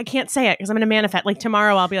wood, I can't say it because I'm going to manifest. Like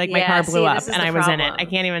tomorrow I'll be like, my car blew up and I was in it. I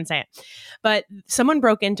can't even say it. But someone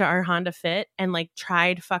broke into our Honda Fit and like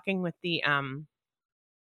tried fucking with the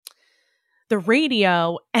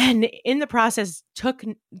radio, and in the process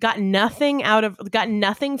got nothing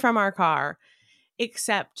from our car.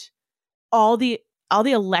 except all the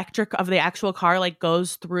electric of the actual car like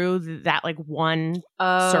goes through that like one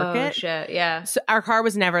circuit. Shit, yeah. So our car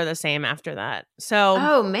was never the same after that. So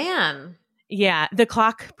oh man, yeah, the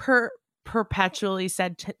clock perpetually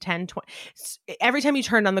said 10:20. Every time you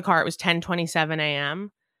turned on the car, it was 10:27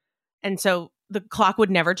 a.m. And so the clock would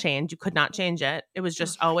never change. You could not change it. It was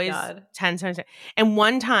just always 10:27.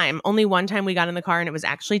 And only one time we got in the car and it was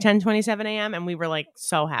actually 10:27 a.m. and we were like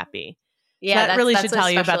so happy. Yeah, so that really should tell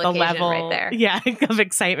you about the level right there. Yeah, of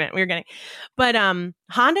excitement we were getting. But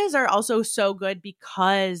Hondas are also so good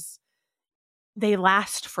because they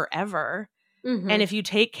last forever. Mm-hmm. And if you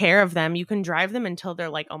take care of them, you can drive them until they're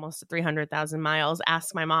like almost 300,000 miles.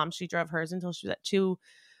 Ask my mom. She drove hers until she was at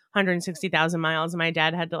 260,000 miles. And my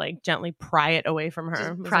dad had to like gently pry it away from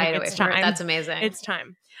her. Pry it away from her. That's amazing. It's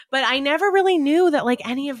time. But I never really knew that like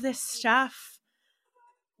any of this stuff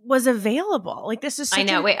was available. Like this is such an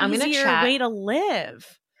easier way to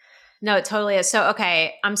live. No, it totally is. So,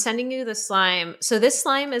 okay, I'm sending you the slime. So this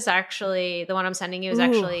slime is actually, the one I'm sending you is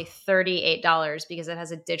actually $38 because it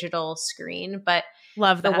has a digital screen. But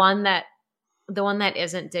love that. The one that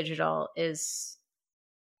isn't digital is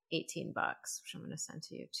 $18, which I'm going to send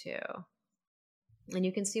to you too. And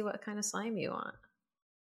you can see what kind of slime you want.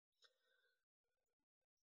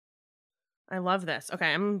 I love this.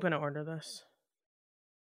 Okay, I'm going to order this.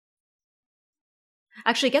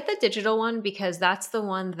 Actually, get the digital one because that's the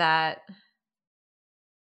one that.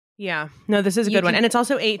 Yeah. No, this is a good one. And it's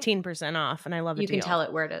also 18% off. And I love it. You can tell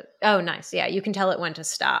it where to. Oh, nice. Yeah. You can tell it when to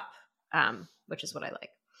stop, which is what I like.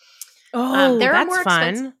 Oh, that's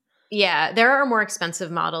fun. Yeah. There are more expensive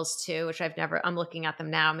models too, which I'm looking at them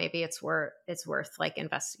now. Maybe it's worth like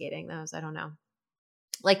investigating those. I don't know.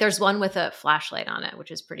 Like there's one with a flashlight on it, which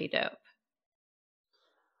is pretty dope.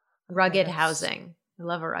 Rugged housing. I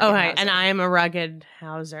love a rugged housing. And I am a rugged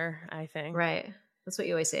houser, I think. Right. That's what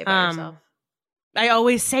you always say about yourself. I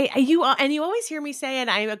always say, you always hear me say it.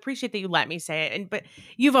 I appreciate that you let me say it. But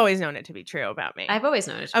you've always known it to be true about me. I've always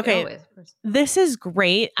known it to be always. This is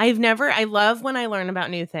great. I love when I learn about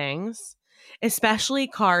new things, especially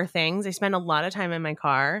car things. I spend a lot of time in my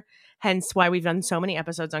car, hence why we've done so many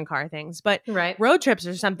episodes on car things. But road trips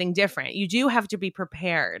are something different. You do have to be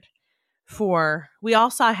prepared for, we all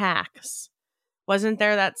saw Hacks. Wasn't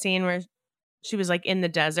there that scene where she was like in the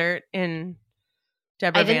desert in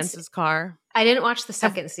Deborah Vance's car? I didn't watch the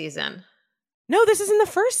second season. No, this is in the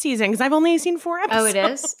first season because I've only seen 4 episodes. Oh, it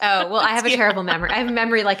is? Oh, well, I have a terrible memory. I have a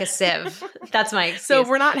memory like a sieve. That's my excuse. So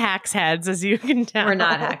we're not Hacks heads, as you can tell. We're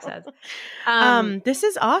not Hacks heads. This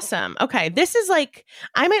is awesome. Okay, this is like,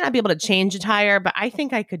 I might not be able to change a tire, but I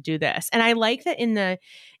think I could do this. And I like that in the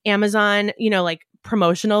Amazon, like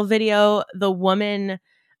promotional video, the woman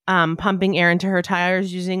pumping air into her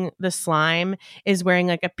tires using the slime is wearing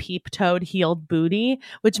like a peep-toed heeled booty,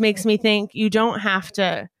 which makes me think you don't have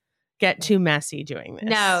to get too messy doing this.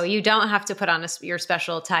 No, you don't have to put on your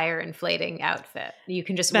special tire inflating outfit. You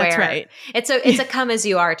can just wear. That's right. It's a come as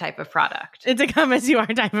you are type of product. It's a come as you are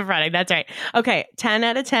type of product. That's right. Okay, 10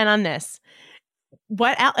 out of 10 on this.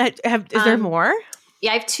 What is there more?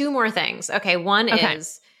 Yeah, I have 2 more things. Okay, one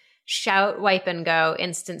is Shout Wipe and Go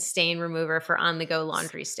instant stain remover for on-the-go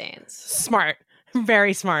laundry stains. Smart.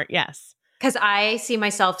 Very smart, yes. Because I see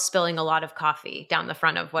myself spilling a lot of coffee down the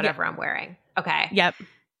front of whatever I'm wearing. Okay. Yep.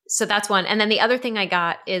 So that's one. And then the other thing I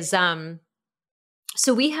got is,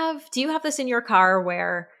 so do you have this in your car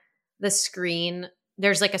where the screen,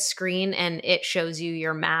 there's like a screen and it shows you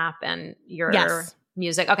your map and your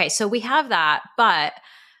music? Okay. So we have that. But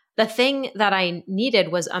the thing that I needed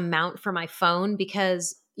was a mount for my phone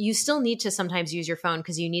because you still need to sometimes use your phone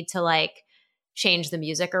because you need to like change the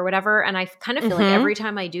music or whatever. And I kind of feel like every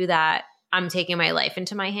time I do that, I'm taking my life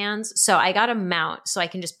into my hands. So I got a mount so I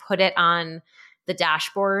can just put it on the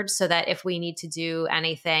dashboard so that if we need to do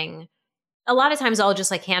anything, a lot of times I'll just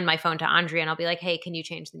like hand my phone to Andrea and I'll be like, hey, can you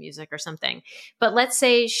change the music or something? But let's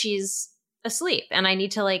say she's asleep and I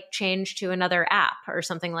need to like change to another app or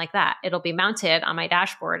something like that. It'll be mounted on my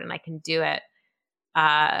dashboard and I can do it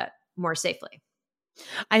more safely.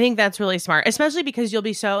 I think that's really smart, especially because you'll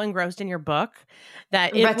be so engrossed in your book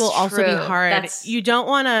that it will also be hard. You don't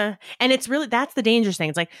want to, and it's really, that's the dangerous thing.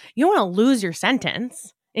 It's like, you don't want to lose your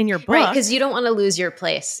sentence in your book. Right, because you don't want to lose your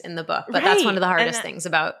place in the book. But that's one of the hardest things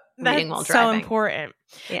about reading while driving. So important.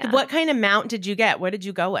 Yeah. What kind of mount did you get? What did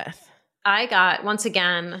you go with? I got, once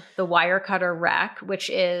again, the Wirecutter Rec, which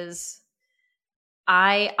is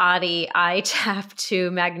iTap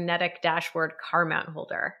to magnetic dashboard car mount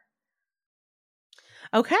holder.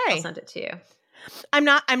 Okay. I'll send it to you. I'm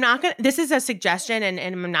not going to, this is a suggestion and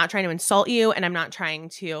I'm not trying to insult you and I'm not trying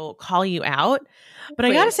to call you out, but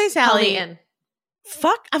please, I got to say, Sally,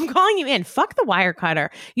 I'm calling you in. Fuck the Wirecutter.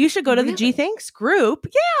 You should go to the G Thanks group.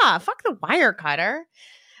 Yeah, fuck the Wirecutter.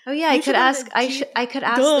 Oh yeah, I could ask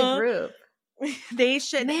the group. They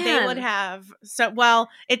would have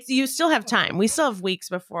it's you still have time. We still have weeks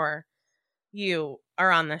before you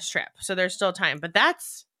are on this trip. So there's still time. But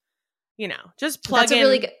that's just plug in.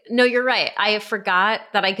 Really good. No, you're right. I forgot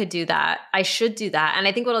that I could do that. I should do that. And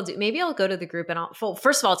I think what I'll do, maybe I'll go to the group and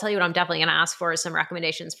first of all, I'll tell you what I'm definitely going to ask for is some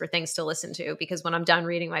recommendations for things to listen to, because when I'm done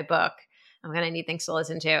reading my book, I'm going to need things to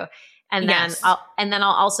listen to. And then I'll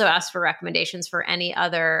also ask for recommendations for any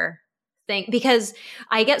other thing, because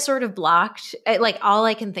I get sort of blocked. Like all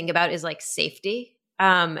I can think about is like safety.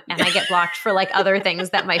 And I get blocked for like other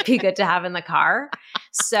things that might be good to have in the car.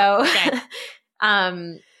 So,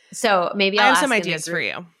 so maybe I have some ideas for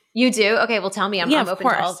you. You do? Okay, well tell me. I'm open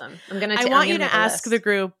to all of them. I want you to ask the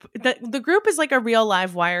group. The group is like a real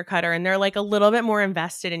live Wirecutter, and they're like a little bit more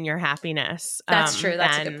invested in your happiness. That's true.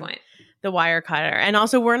 That's a good point. The Wirecutter. And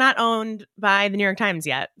also we're not owned by the New York Times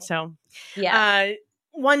yet. So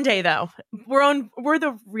one day though, we're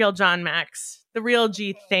the real John Max, the real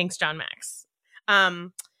G Thanks John Max.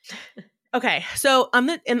 Okay, so on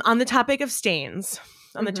the topic of stains,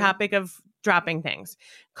 on the topic of dropping things,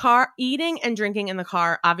 eating and drinking in the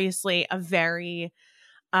car, obviously a very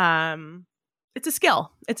it's a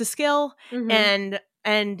skill. And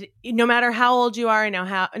no matter how old you are,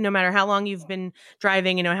 no matter how long you've been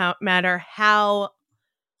driving, no matter how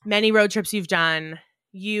many road trips you've done,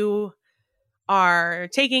 you are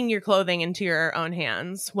taking your clothing into your own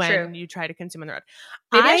hands when you try to consume on the road.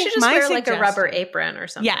 Maybe I should just wear like a rubber apron or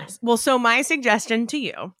something. Yes. Well, so my suggestion to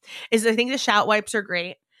you is, I think the shout wipes are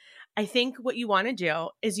great. I think what you want to do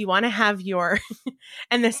is you want to have your,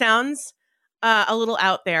 and this sounds a little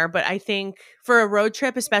out there, but I think for a road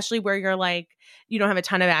trip, especially where you're like, you don't have a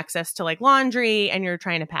ton of access to like laundry and you're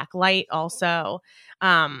trying to pack light also,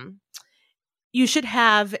 you should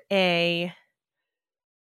have a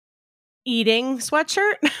eating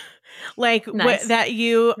sweatshirt like that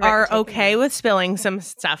you are okay with spilling some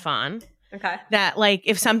stuff on. Okay. That like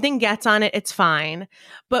if something gets on it, it's fine.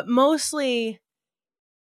 But mostly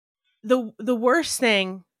the worst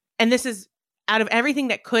thing, and this is out of everything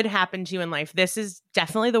that could happen to you in life, this is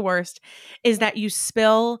definitely the worst, is that you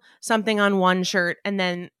spill something on one shirt and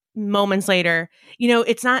then moments later,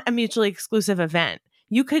 it's not a mutually exclusive event.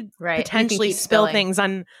 You could potentially spill things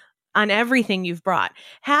on everything you've brought.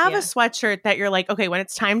 Have a sweatshirt that you're like, okay, when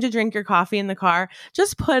it's time to drink your coffee in the car,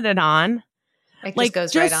 just put it on. It just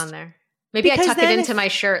goes right on there. Maybe I tuck it into my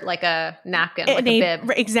shirt like a napkin, like a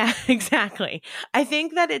bib. Exactly. I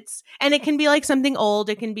think that and it can be like something old.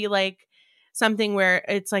 It can be like something where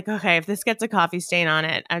it's like, okay, if this gets a coffee stain on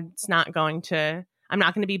it, I'm not going to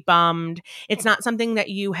be bummed. It's not something that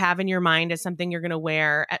you have in your mind as something you're going to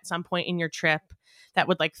wear at some point in your trip that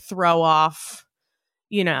would like throw off,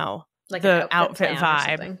 like the outfit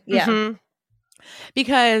vibe. Yeah. Mm-hmm.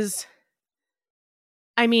 Because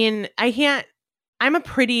I mean, I'm a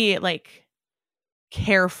pretty like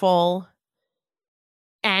careful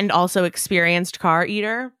and also experienced car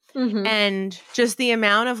eater. Mm-hmm. And just the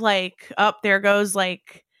amount of like, there goes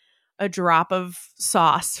like a drop of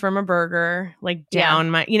sauce from a burger, like down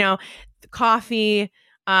my, coffee,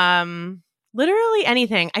 literally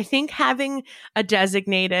anything. I think having a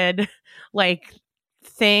designated like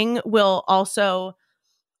thing will also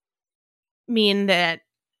mean that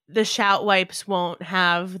the shout wipes won't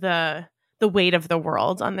have the weight of the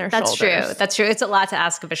world on their shoulders. That's true. It's a lot to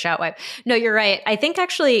ask of a shout wipe. No, you're right. I think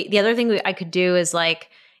actually the other thing I could do is like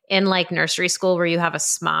in like nursery school where you have a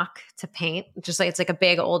smock to paint, just like it's like a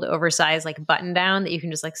big old oversized like button down that you can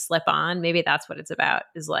just like slip on. Maybe that's what it's about,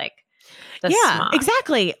 is like the smock.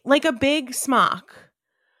 Exactly. Like a big smock.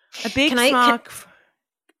 A big smock.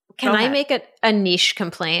 Can I make a niche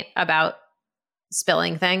complaint about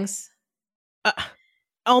spilling things?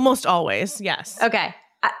 Almost always, yes. Okay.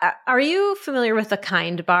 Are you familiar with the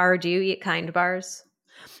Kind bar? Do you eat Kind bars?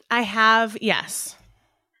 I have, yes.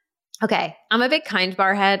 Okay. I'm a big Kind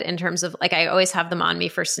bar head in terms of like I always have them on me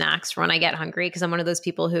for snacks for when I get hungry, because I'm one of those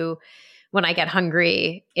people who when I get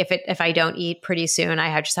hungry, if I don't eat pretty soon,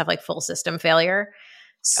 I just have like full system failure.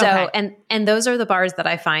 So and those are the bars that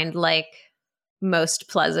I find like most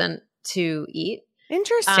pleasant to eat.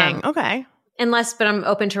 Interesting. Okay. But I'm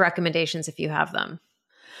open to recommendations if you have them.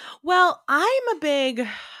 Well, we're a big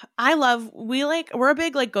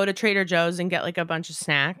like go to Trader Joe's and get like a bunch of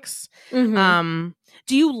snacks. Mm-hmm.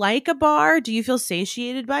 Do you like a bar? Do you feel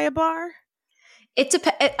satiated by a bar?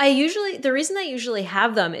 The reason I usually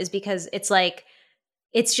have them is because it's like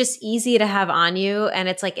it's just easy to have on you, and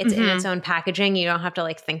it's like it's in its own packaging. You don't have to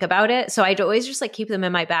like think about it. So I'd always just like keep them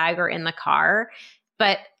in my bag or in the car.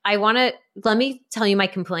 But let me tell you my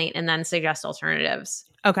complaint and then suggest alternatives.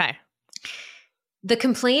 Okay. The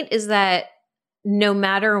complaint is that no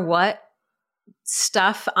matter what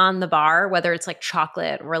stuff on the bar, whether it's like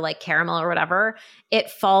chocolate or like caramel or whatever, it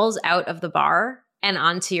falls out of the bar and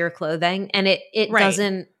onto your clothing, and it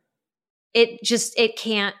doesn't.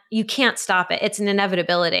 You can't stop it. It's an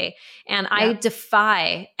inevitability. And I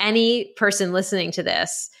defy any person listening to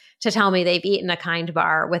this to tell me they've eaten a Kind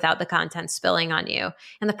bar without the content spilling on you.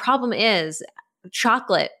 And the problem is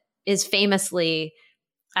chocolate is famously,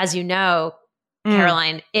 as you know,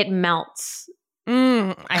 Caroline, it melts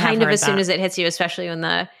kind of as soon as it hits you, especially when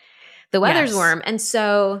the weather's warm. And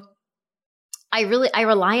so I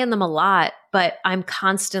rely on them a lot, but I'm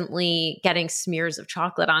constantly getting smears of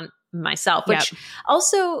chocolate on myself, which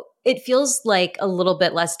also it feels like a little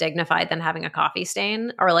bit less dignified than having a coffee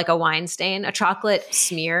stain or like a wine stain. A chocolate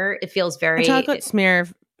smear, it feels very... A chocolate smear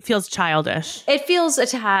feels childish. It feels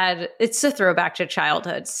it's a throwback to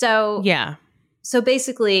childhood. So So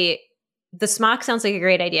basically, the smock sounds like a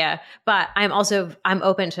great idea, but I'm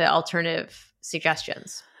open to alternative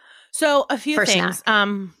suggestions. So a few things.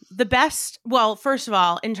 The best, well, first of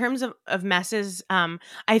all, in terms of messes,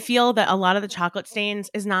 I feel that a lot of the chocolate stains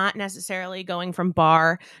is not necessarily going from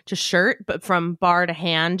bar to shirt, but from bar to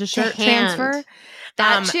hand to shirt transfer.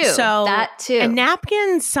 That too. And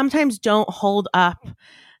napkins sometimes don't hold up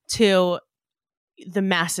to the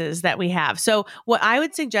messes that we have. So what I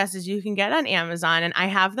would suggest is you can get on Amazon, and I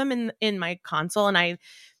have them in my console, and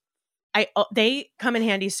they come in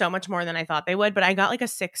handy so much more than I thought they would, but I got like a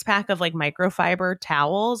 6-pack of like microfiber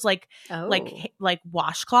towels, like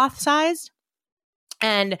washcloth sized.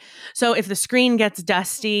 And so if the screen gets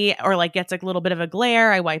dusty or like gets like a little bit of a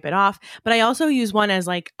glare, I wipe it off. But I also use one as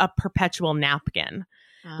like a perpetual napkin.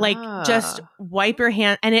 Like just wipe your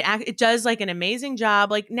hand, and it does like an amazing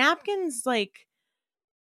job. Like napkins, like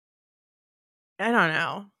I don't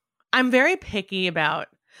know. I'm very picky about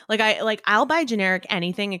I'll buy generic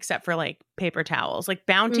anything except for like paper towels, like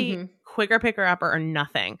Bounty, Quicker Picker Upper, or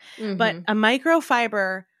nothing. But a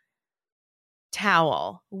microfiber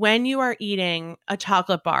towel when you are eating a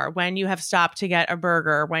chocolate bar, when you have stopped to get a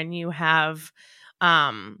burger, when you have,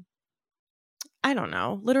 I don't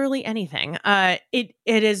know, literally anything. It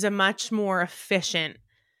is a much more efficient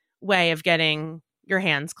way of getting your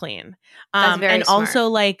hands clean. That's very and smart. Also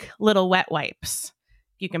like little wet wipes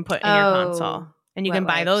you can put in your console. And you can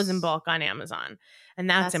buy those in bulk on Amazon. And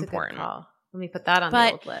that's important. A good call. Let me put that on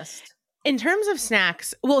the old list. In terms of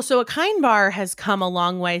snacks, well, so a Kind bar has come a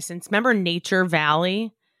long way since, remember Nature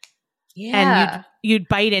Valley? Yeah. And you'd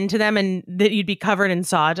bite into them and that you'd be covered in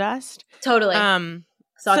sawdust. Totally.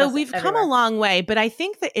 So we've come a long way, but I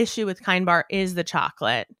think the issue with Kind bar is the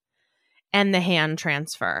chocolate and the hand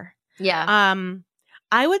transfer. Yeah.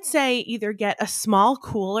 I would say either get a small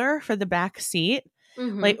cooler for the back seat,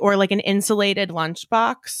 or like an insulated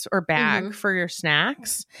lunchbox or bag for your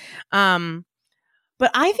snacks. But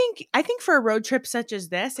I think for a road trip such as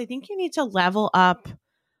this, I think you need to level up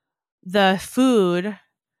the food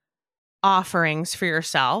offerings for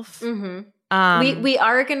yourself. We're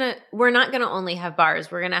not gonna only have bars.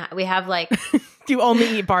 We have like you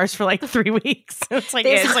only eat bars for like 3 weeks. It's like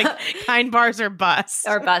Kind bars or bus.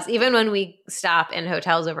 Even when we stop in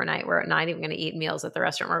hotels overnight, we're not even gonna eat meals at the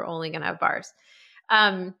restaurant. We're only gonna have bars.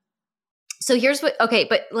 So here's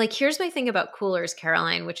my thing about coolers,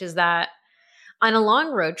 Caroline, which is that on a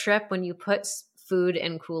long road trip, when you put food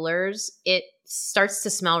in coolers, it starts to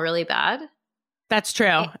smell really bad. That's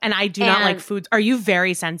true. And I do not like food. Are you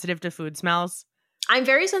very sensitive to food smells? I'm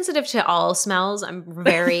very sensitive to all smells. I'm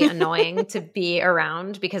very annoying to be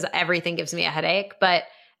around because everything gives me a headache. But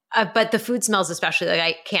the food smells especially, like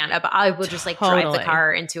I can't. I will just like drive the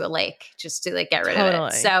car into a lake just to like get rid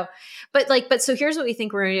of it. So, so here's what we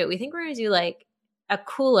think we're gonna do. We think we're gonna do like a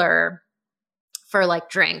cooler for like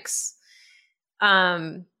drinks.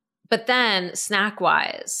 But then snack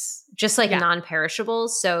wise, just like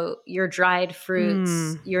non-perishables. So your dried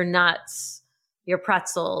fruits, your nuts, your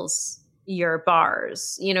pretzels, your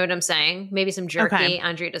bars. You know what I'm saying? Maybe some jerky. Okay.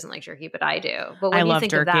 Andrea doesn't like jerky, but I do. But what do you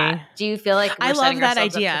think of that? Do you feel like we're setting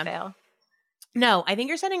ourselves up to fail? No, I think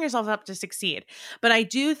you're setting yourself up to succeed. But I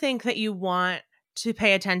do think that you want to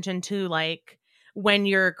pay attention to like when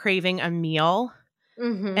you're craving a meal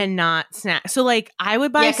and not snack. So like I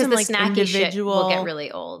would buy some like individual. Shit will get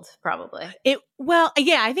really old, probably.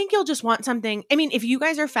 I think you'll just want something. I mean, if you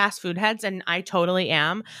guys are fast food heads, and I totally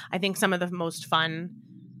am, I think some of the most fun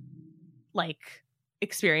like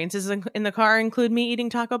experiences in the car include me eating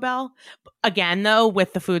Taco Bell. Again, though,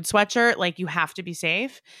 with the food sweatshirt, like you have to be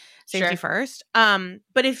safe. Safety first.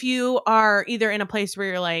 But if you are either in a place where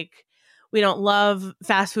you're like, we don't love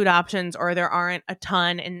fast food options, or there aren't a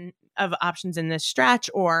ton of options in this stretch,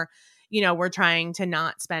 or, you know, we're trying to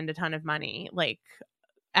not spend a ton of money, like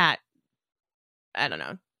at, I don't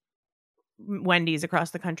know, Wendy's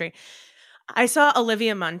across the country. I saw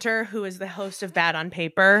Olivia Munter, who is the host of Bad on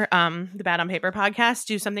Paper, the Bad on Paper podcast,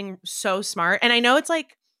 do something so smart. And I know it's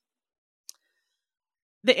like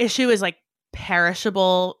the issue is like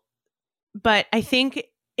perishable, but I think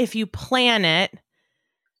if you plan it,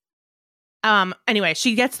 anyway,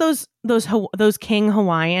 she gets those King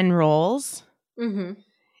Hawaiian rolls. Mm-hmm.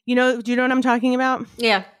 You know, do you know what I'm talking about?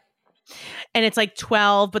 Yeah. And it's like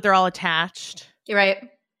 12, but they're all attached. You're right.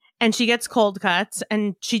 And she gets cold cuts,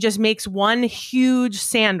 and she just makes one huge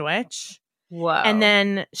sandwich. Whoa. And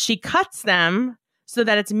then she cuts them so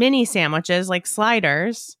that it's mini sandwiches, like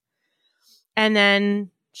sliders. And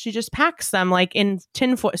then she just packs them like in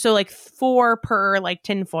tinfoil. So like 4 per like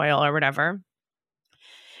tinfoil or whatever.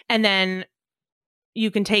 And then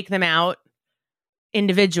you can take them out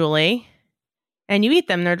individually and you eat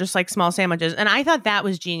them. They're just like small sandwiches. And I thought that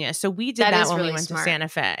was genius. So we did that when we went to Santa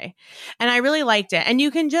Fe. And I really liked it. And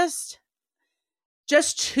you can just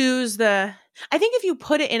choose I think if you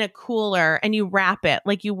put it in a cooler and you wrap it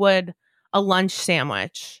like you would a lunch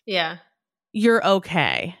sandwich. Yeah. You're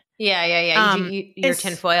okay. Yeah. Your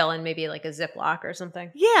tinfoil and maybe like a Ziploc or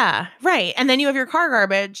something. Yeah, right. And then you have your car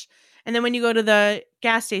garbage. And then when you go to the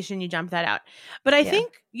gas station, you jump that out. But I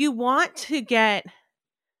think you want to get,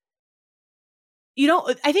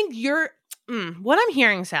 I think what I'm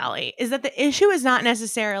hearing, Sally, is that the issue is not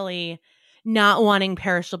necessarily not wanting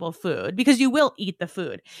perishable food, because you will eat the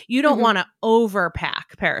food. You don't want to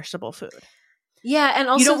overpack perishable food. Yeah. And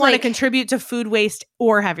also you don't want to contribute to food waste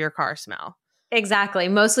or have your car smell. Exactly.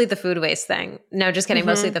 Mostly the food waste thing. No, just kidding.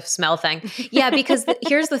 Mostly the smell thing. Yeah. Because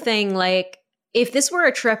here's the thing, like, if this were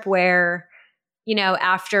a trip where, you know,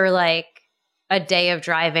 after like a day of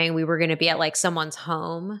driving, we were going to be at like someone's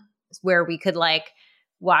home where we could like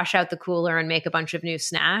wash out the cooler and make a bunch of new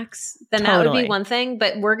snacks, then that would be one thing.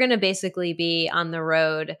 But we're going to basically be on the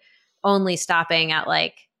road only stopping at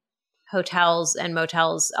like hotels and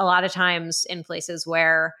motels, a lot of times in places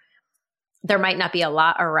where there might not be a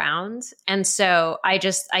lot around. And so I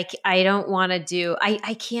don't want to do,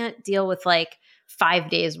 I can't deal with like 5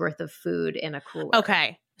 days worth of food in a cooler.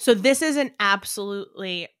 Okay. So this is an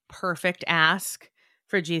absolutely perfect ask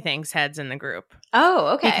for G Thanks heads in the group.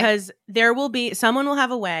 Oh, okay. Because someone will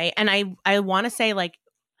have a way. And I want to say like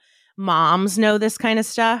moms know this kind of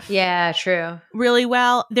stuff. Yeah, true. Really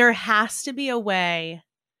well. There has to be a way.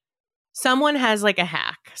 Someone has like a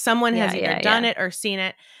hack. Someone has either done it or seen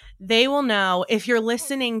it. They will know. If you're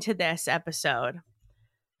listening to this episode,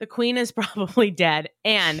 the queen is probably dead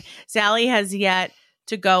and Sally has yet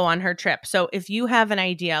to go on her trip. So if you have an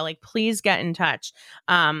idea, like, please get in touch.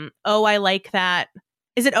 I like that.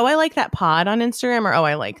 Is it I like that pod on Instagram, or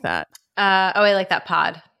I like that? I like that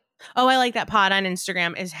pod. I like that pod on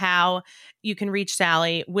Instagram is how you can reach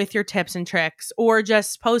Sally with your tips and tricks, or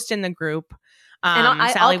just post in the group. And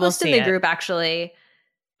I'll post in the group, actually.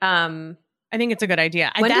 I think it's a good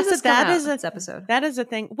idea. When does this come out, this episode? That is a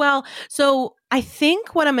thing. Well, so I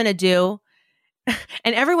think what I'm going to do,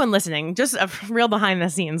 and everyone listening, just a real behind the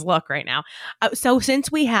scenes look right now. So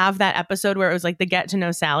since we have that episode where it was like the Get to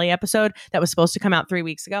Know Sally episode that was supposed to come out 3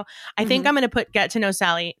 weeks ago, I think I'm going to put Get to Know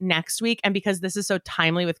Sally next week. And because this is so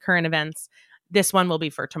timely with current events, this one will be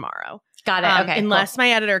for tomorrow. Got it. Okay. Unless my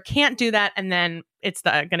editor can't do that, and then it's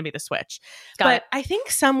going to be the switch. But I think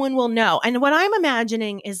someone will know. And what I'm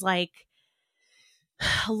imagining is like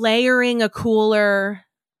layering a cooler.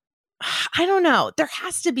 I don't know. There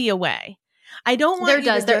has to be a way. I don't want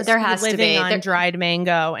there has to be on dried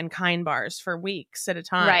mango and Kind bars for weeks at a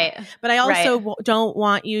time. Right. But I also don't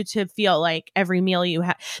want you to feel like every meal you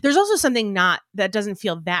have. There's also something that doesn't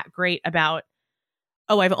feel that great about,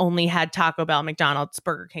 I've only had Taco Bell, McDonald's,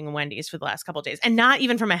 Burger King, and Wendy's for the last couple of days. And not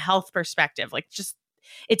even from a health perspective. Like, just,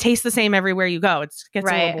 it tastes the same everywhere you go. It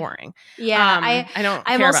gets a little boring. Yeah. I don't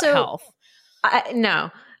care about health.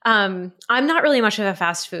 No. I'm not really much of a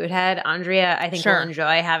fast food head. Andrea, I think, will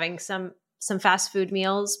enjoy having some fast food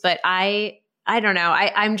meals, but I don't know.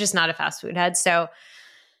 I'm just not a fast food head. So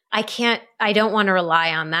I don't want to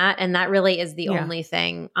rely on that. And that really is the only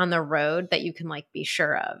thing on the road that you can like be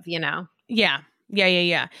sure of, you know? Yeah.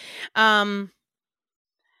 Yeah.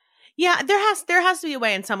 There has to be a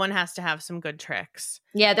way, and someone has to have some good tricks.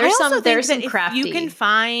 Yeah, there's some crafty. You can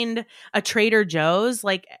find a Trader Joe's,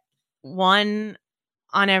 like one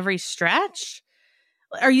on every stretch.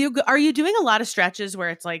 Are you doing a lot of stretches where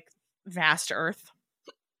it's like vast earth?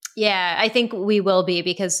 Yeah, I think we will be,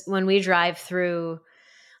 because when we drive through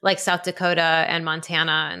like South Dakota and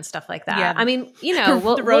Montana and stuff like that. Yeah. I mean, you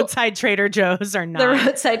know, the roadside Trader Joe's are not. The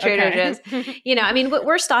roadside Trader Joe's. You know, I mean,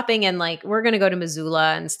 we're stopping and like we're going to go to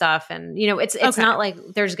Missoula and stuff, and you know, it's not like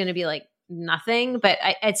there's going to be like nothing, but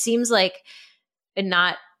it seems like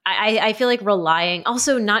not. I feel like relying,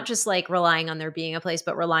 also not just like relying on there being a place,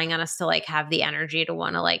 but relying on us to like have the energy to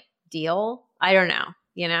want to like deal. I don't know,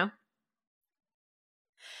 you know.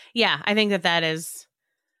 Yeah, I think that is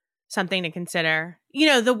something to consider. You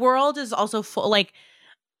know, the world is also full. Like,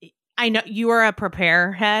 I know you are a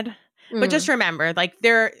prepare head, but just remember, like,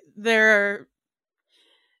 there,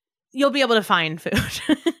 you'll be able to find food.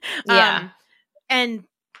 Yeah.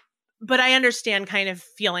 But I understand kind of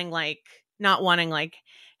feeling like not wanting like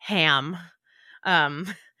ham,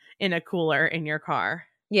 in a cooler in your car.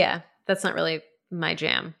 Yeah, that's not really my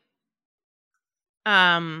jam.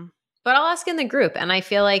 But I'll ask in the group, and I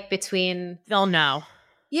feel like they'll know.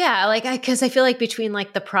 Yeah, like because I feel like between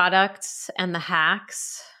like the products and the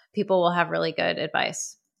hacks, people will have really good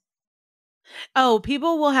advice. Oh,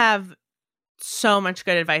 people will have so much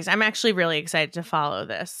good advice. I'm actually really excited to follow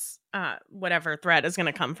this. Whatever thread is going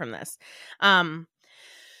to come from this.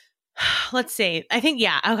 Let's see. I think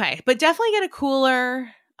okay, but definitely get a cooler.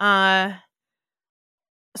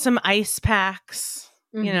 Some ice packs.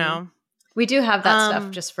 Mm-hmm. You know. We do have that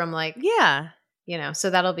stuff just from like, you know, so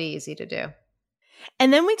that'll be easy to do.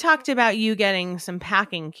 And then we talked about you getting some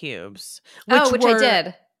packing cubes, which I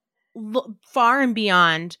did. Far and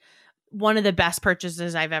beyond one of the best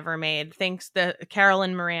purchases I've ever made. Thanks to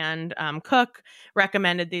Carolyn Moran Cook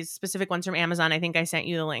recommended these specific ones from Amazon. I think I sent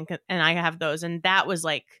you the link, and I have those. And that was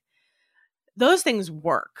like, those things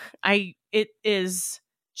work. It is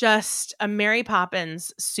just a Mary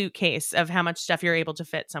Poppins suitcase of how much stuff you're able to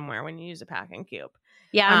fit somewhere when you use a packing cube.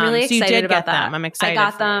 Yeah, I'm really excited about that. Them. I'm excited.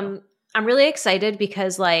 I got them. You. I'm really excited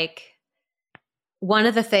because like one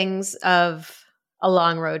of the things of a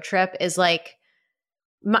long road trip is like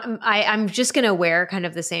I'm just going to wear kind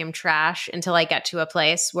of the same trash until I get to a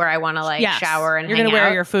place where I want to like shower and you're going to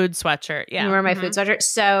wear your food sweatshirt. Yeah. Wear my food sweatshirt.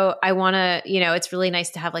 So I want to, you know, it's really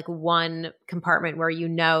nice to have like one compartment where, you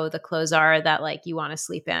know, the clothes are that like you want to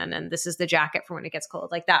sleep in. And this is the jacket for when it gets cold,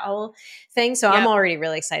 like that whole thing. So I'm already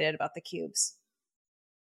really excited about the cubes.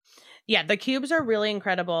 Yeah, the cubes are really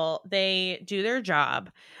incredible. They do their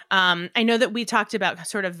job. I know that we talked about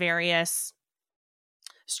sort of various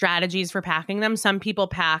strategies for packing them. Some people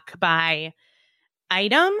pack by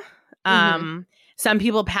item. Some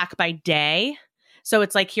people pack by day. So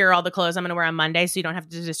it's like, here are all the clothes I'm going to wear on Monday, so you don't have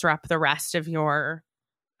to disrupt the rest of your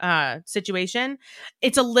situation.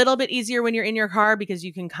 It's a little bit easier when you're in your car because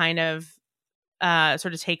you can kind of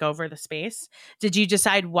sort of take over the space. Did you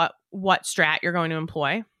decide what strat you're going to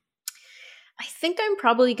employ? I think I'm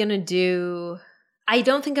probably going to do – I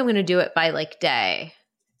don't think I'm going to do it by like day,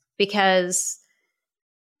 because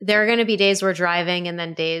there are going to be days we're driving and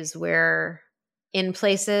then days we're in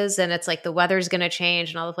places, and it's like the weather's going to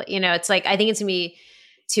change and all the – you know, it's like I think it's going to be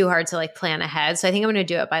too hard to like plan ahead. So I think I'm going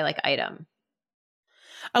to do it by like item.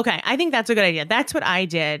 Okay, I think that's a good idea. That's what I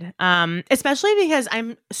did, especially because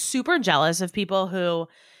I'm super jealous of people who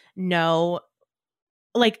know –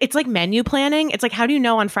 like, it's like menu planning. It's like, how do you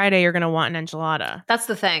know on Friday you're going to want an enchilada? That's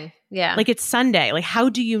the thing. Yeah. Like, it's Sunday. Like, how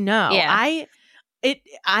do you know? Yeah.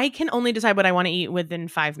 I can only decide what I want to eat within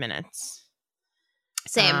 5 minutes.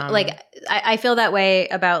 Same. Like, I feel that way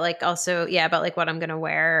about like also, about like what I'm going to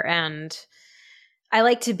wear. And I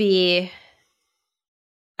like to be,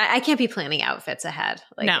 I can't be planning outfits ahead.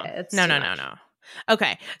 Like, No.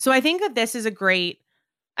 Okay. So I think that this is I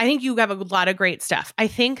think you have a lot of great stuff. I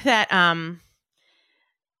think that,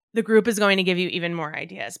 the group is going to give you even more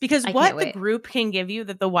ideas, because what the group can give you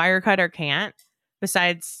that the Wirecutter can't,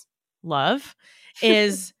 besides love,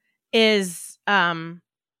 is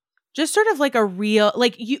just sort of like a real,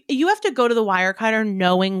 like you have to go to the Wirecutter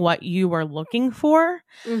knowing what you are looking for.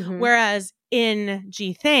 Whereas in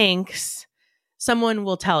Gee Thanks, someone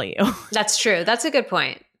will tell you. That's true. That's a good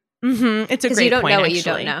point. It's a great point. Because you don't know what actually. You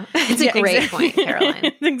don't know. It's a great point,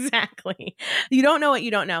 Caroline. Exactly. You don't know what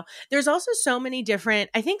you don't know. There's also so many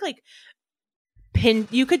different, I think like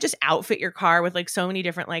you could just outfit your car with like so many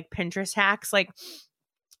different like Pinterest hacks. Like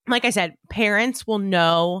I said, parents will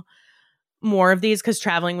know more of these because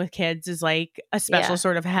traveling with kids is like a special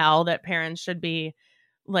sort of hell that parents should be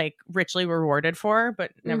like richly rewarded for,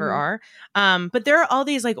 but never are. But there are all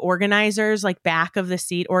these like organizers, like back of the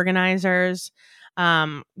seat organizers,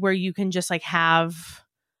 where you can just like have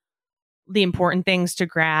the important things to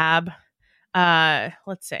grab.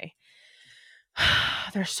 Let's see.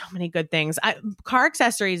 There's so many good things. Car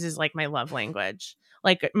accessories is like my love language,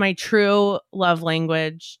 like my true love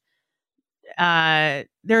language.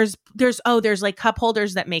 There's like cup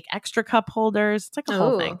holders that make extra cup holders. It's like a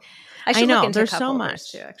whole thing. I know. Look into there's so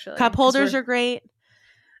much. Too, actually. Cup holders are great.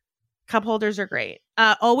 Cup holders are great.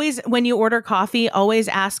 Always, when you order coffee, always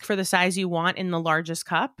ask for the size you want in the largest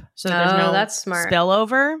cup. So there's no that's smart.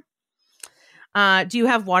 spillover. Do you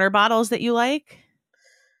have water bottles that you like?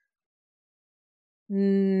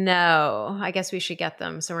 No. I guess we should get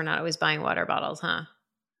them so we're not always buying water bottles, huh?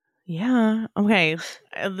 Yeah. Okay.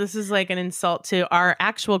 This is like an insult to our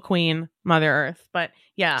actual queen, Mother Earth. But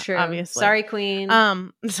yeah, true. Obviously. Sorry, queen.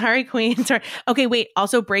 Sorry, queen. Sorry. Okay, wait.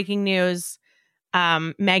 Also, breaking news.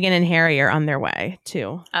 Meghan and Harry are on their way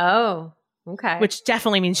too. Oh, okay. Which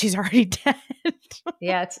definitely means she's already dead.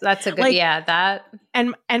 Yeah, that's a good. That.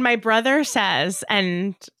 And my brother says,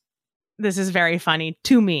 and this is very funny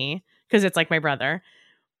to me because it's like my brother,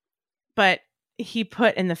 but he just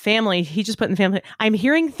put in the family. I'm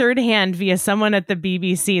hearing third hand via someone at the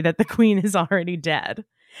BBC that the Queen is already dead,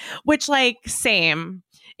 which like same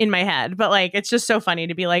in my head, but like it's just so funny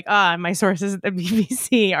to be like, my sources at the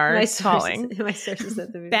BBC are calling. My sources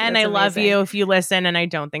at the BBC. Ben, I love you if you listen, and I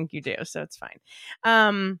don't think you do, so it's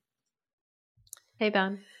fine. Hey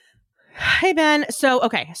Ben. Hey Ben.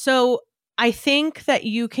 So I think that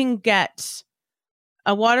you can get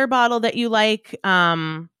a water bottle that you like.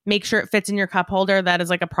 Make sure it fits in your cup holder. That is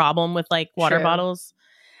like a problem with like water bottles.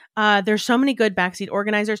 There's so many good backseat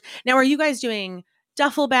organizers. Now, are you guys doing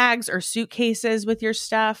duffel bags or suitcases with your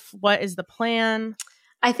stuff? What is the plan?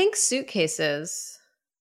 I think suitcases.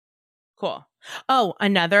 Cool. Oh,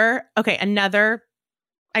 another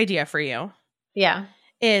idea for you. Yeah.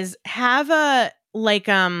 Is have a like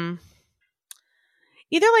either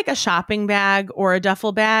like a shopping bag or a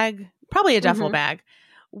duffel bag, probably a duffel bag,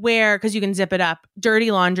 where, because you can zip it up, dirty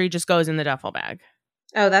laundry just goes in the duffel bag.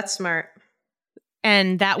 Oh, that's smart.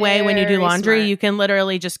 And that way, when you do laundry, you can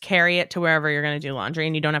literally just carry it to wherever you're going to do laundry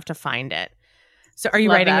and you don't have to find it. So are you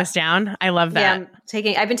writing this down? I love that.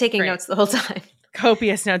 Yeah, I've been taking notes the whole time.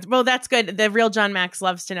 Copious notes. Well, that's good. The real John Max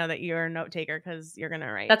loves to know that you're a note taker because you're going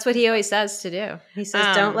to write. That's what he always says to do. He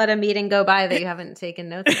says, don't let a meeting go by that you haven't taken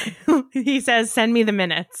notes on. He says, send me the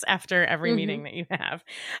minutes after every meeting that you have.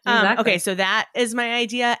 Exactly. Okay, so that is my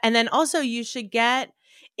idea. And then also you should get,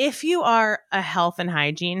 if you are a health and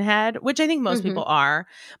hygiene head, which I think most people are,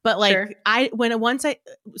 but like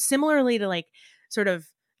similarly to like sort of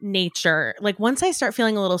nature, like once I start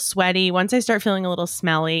feeling a little sweaty, once I start feeling a little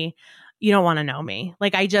smelly, you don't want to know me.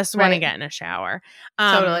 Like I just want to get in a shower.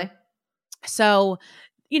 Totally. So,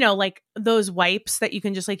 like those wipes that you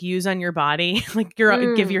can just like use on your body, like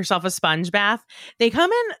give yourself a sponge bath. They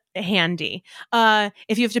come in handy.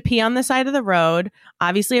 If you have to pee on the side of the road,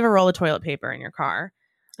 obviously you have a roll of toilet paper in your car.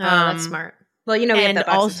 Oh, that's smart. Well, we have the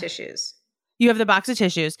box of tissues. You have the box of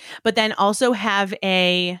tissues, but then also have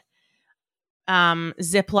a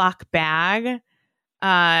Ziploc bag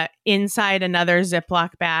inside another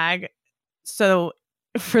Ziploc bag. So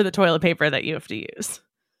for the toilet paper that you have to use.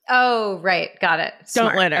 Oh, right. Got it.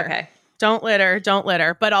 Smart. Don't litter. Okay. Don't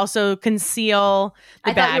litter, but also conceal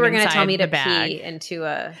the bag. I thought you were going to tell me to bag. Pee into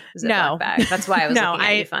a Ziploc bag. That's why I was looking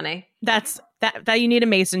at you funny. That's that you need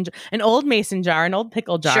an old mason jar, an old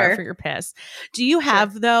pickle jar for your piss. Do you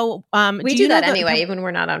have though? We do that anyway, even when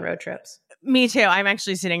we're not on road trips. Me too. I'm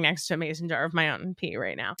actually sitting next to a mason jar of my own pee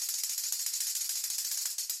right now.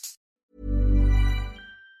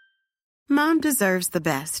 Mom deserves the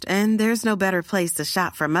best, and there's no better place to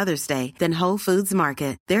shop for Mother's Day than Whole Foods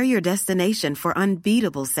Market. They're your destination for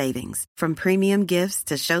unbeatable savings, from premium gifts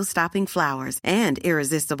to show-stopping flowers and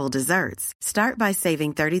irresistible desserts. Start by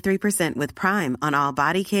saving 33% with Prime on all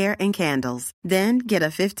body care and candles. Then get a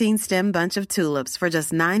 15-stem bunch of tulips for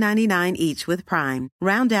just $9.99 each with Prime.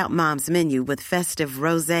 Round out Mom's menu with festive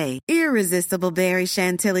rosé, irresistible berry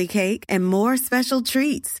chantilly cake, and more special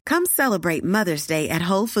treats. Come celebrate Mother's Day at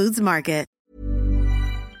Whole Foods Market.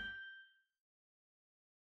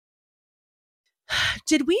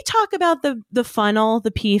 Did we talk about the funnel,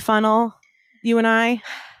 the pee funnel, you and I?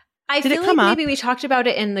 I feel like maybe we talked about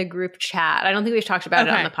it in the group chat. I don't think we've talked about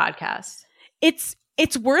it on the podcast. It's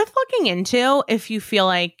worth looking into if you feel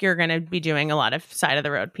like you're going to be doing a lot of side of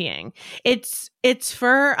the road peeing. It's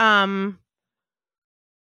for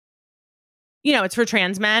it's for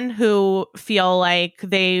trans men who feel like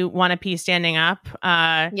they want to pee standing up.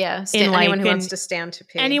 Anyone who wants to stand to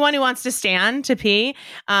pee. Anyone who wants to stand to pee.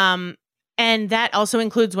 And that also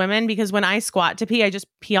includes women, because when I squat to pee, I just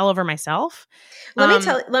pee all over myself.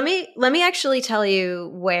 Let me actually tell you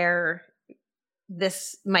where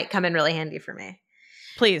this might come in really handy for me.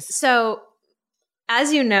 Please. So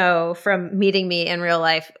As you know from meeting me in real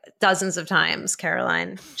life dozens of times,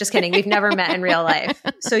 Caroline, just kidding. We've never met in real life.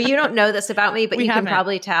 So you don't know this about me, but you can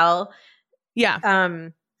probably tell. Yeah.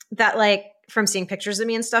 That like from seeing pictures of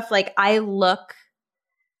me and stuff, like I look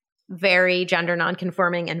very gender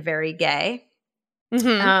nonconforming and very gay.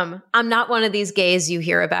 Mm-hmm. I'm not one of these gays you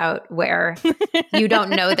hear about where you don't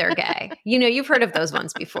know they're gay. You know, you've heard of those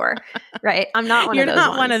ones before, right? I'm not one of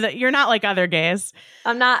those ones. You're not like other gays.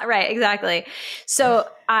 I'm not, right, exactly. So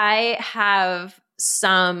I have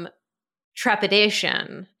some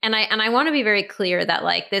trepidation, and I want to be very clear that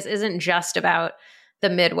like this isn't just about the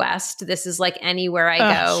Midwest. This is like anywhere I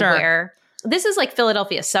go where this is like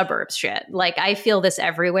Philadelphia suburbs shit. Like I feel this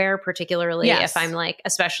everywhere, particularly if I'm like,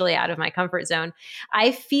 especially out of my comfort zone.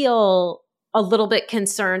 I feel a little bit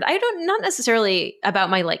concerned. Not necessarily about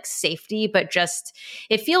my like safety, but just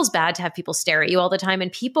it feels bad to have people stare at you all the time.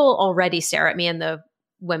 And people already stare at me in the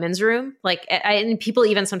women's room. Like, and people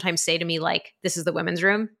even sometimes say to me like, this is the women's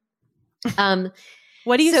room.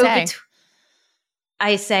 What do you say?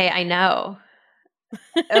 I say, I know.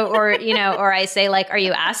 or I say like, are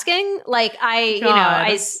you asking? Like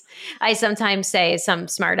I sometimes say some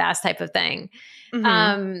smart ass type of thing.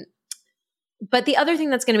 Mm-hmm. But the other thing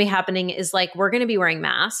that's going to be happening is like, we're going to be wearing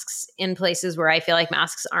masks in places where I feel like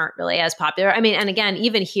masks aren't really as popular. I mean, and again,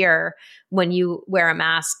 even here, when you wear a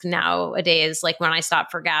mask nowadays, like when I stop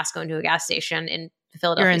for gas, going to a gas station in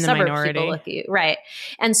Philadelphia suburbs, people look at you. Right.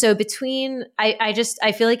 And so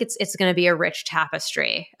I feel like it's going to be a rich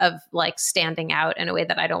tapestry of like standing out in a way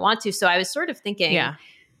that I don't want to. So I was sort of thinking,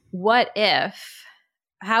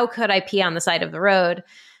 how could I pee on the side of the road?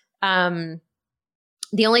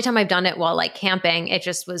 The only time I've done it while like camping, it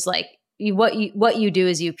just was like, what you do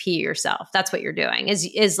is you pee yourself. That's what you're doing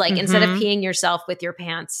is like, instead of peeing yourself with your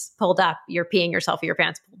pants pulled up, you're peeing yourself with your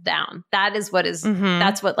pants pulled down. That's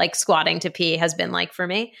what like squatting to pee has been like for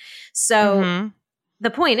me. So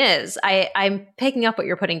the point is I'm picking up what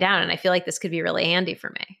you're putting down, and I feel like this could be really handy for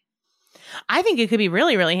me. I think it could be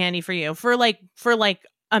really, really handy for you for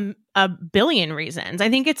a billion reasons. I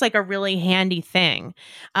think it's like a really handy thing.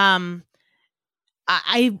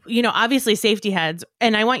 I obviously safety heads,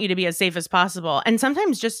 and I want you to be as safe as possible. And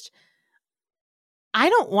sometimes I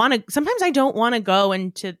don't want to go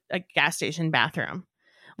into a gas station bathroom,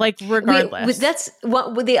 like regardless. That's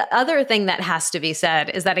what the other thing that has to be said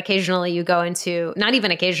is that occasionally you go into, not even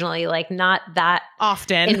occasionally, like not that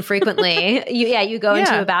often, infrequently. You go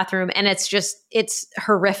into a bathroom and it's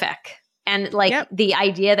horrific. And like the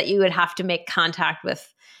idea that you would have to make contact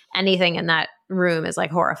with anything in that room is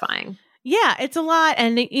like horrifying. Yeah, it's a lot.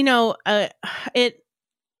 And,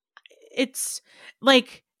 it's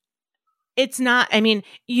like, it's not, I mean,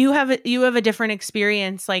 you have a different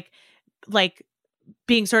experience, like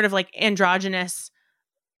being sort of like androgynous,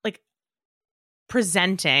 like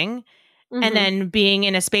presenting, and then being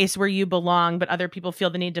in a space where you belong, but other people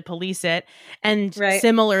feel the need to police it. And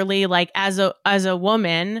similarly, like as a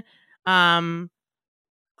woman, who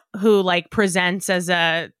like presents as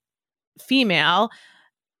a female,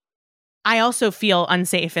 I also feel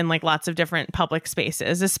unsafe in like lots of different public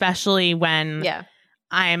spaces, especially when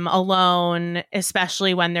I'm alone,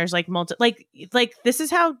 especially when there's like like this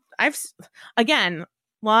is how again,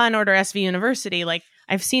 Law and Order SV University, like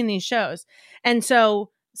I've seen these shows. And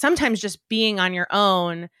so sometimes just being on your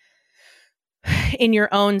own in your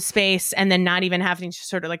own space, and then not even having to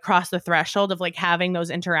sort of like cross the threshold of like having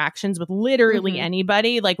those interactions with literally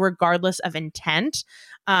anybody, like regardless of intent,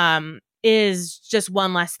 is just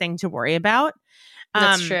one less thing to worry about.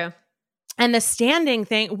 That's true. And the standing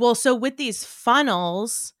thing, well, so with these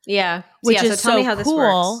funnels, which is tell me how cool. This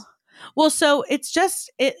works. Well, so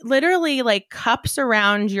it literally like cups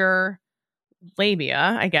around your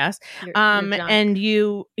labia, I guess, your and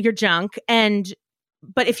your junk.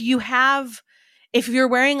 But if you're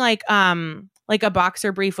wearing like a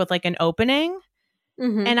boxer brief with like an opening,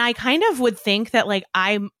 and I kind of would think that like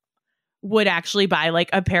I would actually buy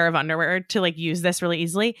like a pair of underwear to like use this really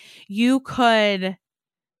easily. You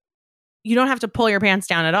don't have to pull your pants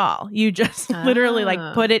down at all. You just literally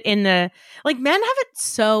like put it in the, like men have it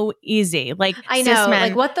so easy. Like I know,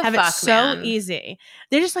 like what the have fuck, it so easy.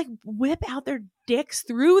 They just like whip out their dicks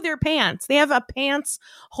through their pants. They have a pants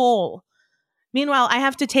hole. Meanwhile, I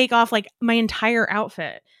have to take off like my entire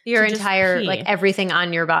outfit. Your entire, like everything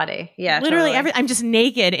on your body. Yeah, literally totally. I'm just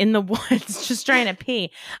naked in the woods just trying to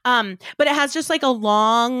pee. But it has just like a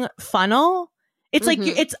long funnel. It's like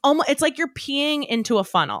it's like you're peeing into a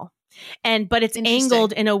funnel. But it's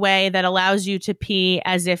angled in a way that allows you to pee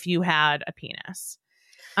as if you had a penis.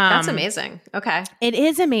 That's amazing. Okay. It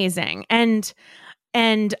is amazing. And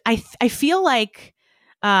I feel like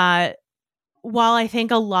while I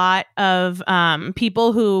think a lot of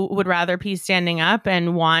people who would rather pee standing up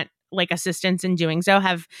and want like assistance in doing so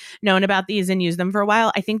have known about these and used them for a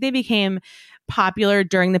while, I think they became popular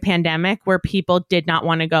during the pandemic where people did not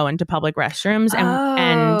want to go into public restrooms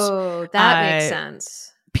and that makes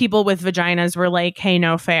sense. People with vaginas were like, hey,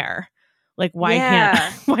 no fair. Like, why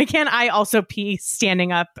can't I also pee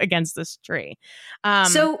standing up against this tree?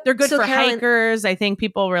 So they're good for Caroline, hikers. I think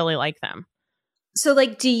people really like them. So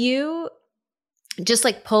like, do you just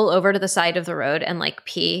like pull over to the side of the road and like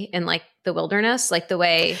pee in like the wilderness, like the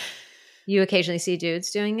way you occasionally see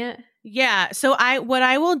dudes doing it? Yeah. So what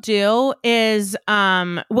I will do is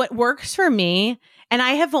what works for me, and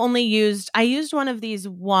I used one of these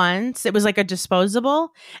once. It was like a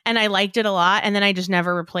disposable and I liked it a lot, and then I just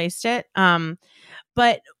never replaced it.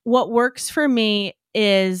 But what works for me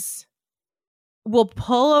is we'll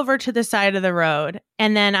pull over to the side of the road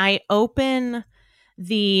and then I open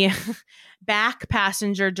the back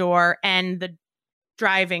passenger door and the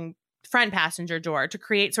driving front passenger door to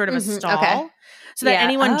create sort of a stall so that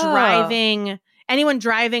anyone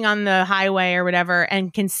driving on the highway or whatever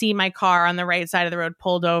and can see my car on the right side of the road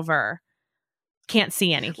pulled over can't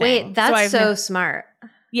see anything. Wait, that's so smart.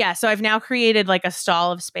 Yeah. So I've now created like a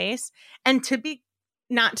stall of space, and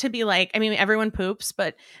not to be like, I mean, everyone poops,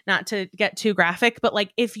 but not to get too graphic, but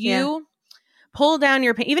like if you pull down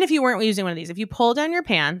your even if you weren't using one of these, if you pull down your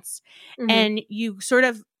pants and you sort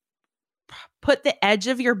of put the edge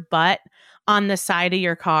of your butt on the side of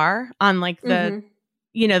your car on like the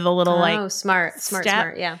the little smart,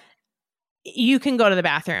 yeah, you can go to the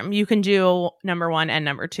bathroom. You can do number 1 and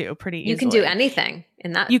number 2 pretty easily. You can do anything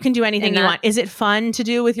in that. You can do anything you want. Is it fun to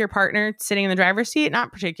do with your partner sitting in the driver's seat?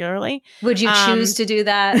 Not particularly. Would you choose to do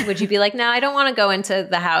that? Would you be like, no, I don't want to go into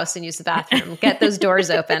the house and use the bathroom. Get those doors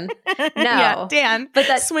open. No. Yeah, Dan,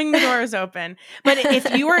 but swing the doors open. But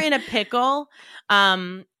if you are in a pickle,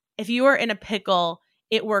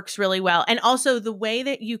 it works really well. And also the way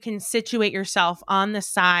that you can situate yourself on the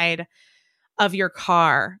side of your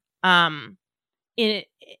car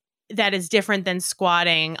that is different than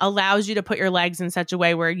squatting allows you to put your legs in such a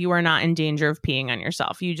way where you are not in danger of peeing on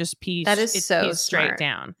yourself. You just pee. That is so straight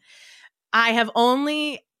down. I have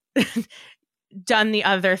only done the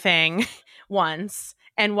other thing once,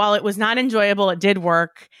 and while it was not enjoyable, it did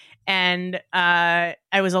work. And I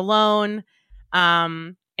was alone,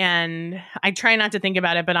 and I try not to think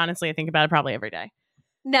about it, but honestly, I think about it probably every day.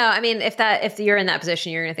 No, I mean, if you're in that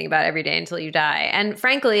position, you're going to think about it every day until you die. And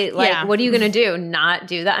frankly, like, what are you going to do? Not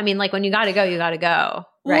do that? I mean, like, when you got to go, you got to go.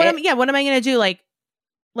 Right? What am I going to do? Like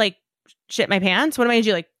shit my pants? What am I going to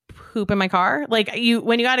do? Like poop in my car? Like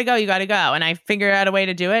when you got to go, you got to go. And I figured out a way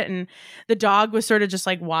to do it. And the dog was sort of just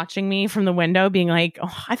like watching me from the window being like,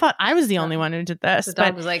 oh, I thought I was the only one who did this. The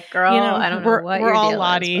dog was like, girl, I don't know what we're your all deal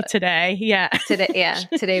Lottie is, today. Yeah.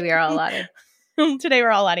 Today we are all Lottie. Today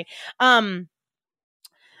we're all Lottie.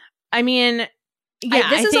 I mean, yeah,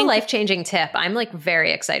 this is a life-changing tip. I'm like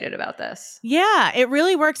very excited about this. Yeah, it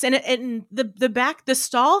really works. And the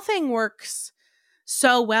stall thing works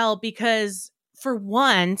so well because for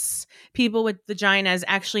once, people with vaginas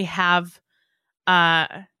actually can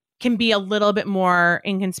be a little bit more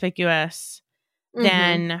inconspicuous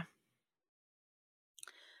than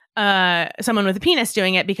someone with a penis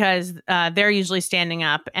doing it because they're usually standing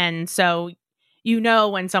up. And so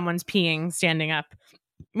when someone's peeing standing up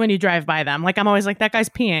when you drive by them. Like I'm always like, that guy's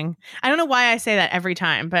peeing. I don't know why I say that every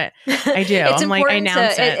time, but I do. It's I'm like, I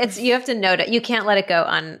announce it. You have to note it. You can't let it go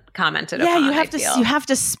uncommented upon. You have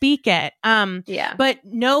to speak it. Yeah. But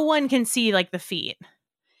no one can see like the feet.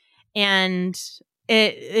 And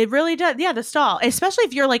it really does. Yeah, the stall, especially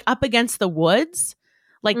if you're like up against the woods,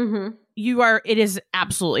 like it is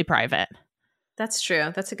absolutely private. That's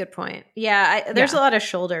true. That's a good point. Yeah, there's a lot of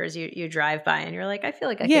shoulders you drive by, and you're like, I feel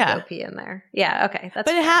like I could go pee in there. Yeah, okay. But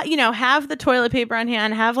have the toilet paper on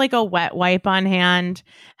hand, have like a wet wipe on hand,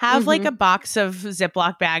 have like a box of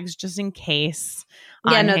Ziploc bags just in case.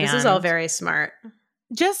 Yeah, no, this is all very smart.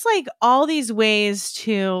 Just like all these ways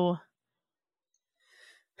to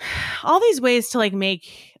like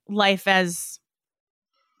make life as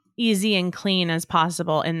easy and clean as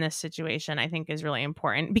possible in this situation, I think is really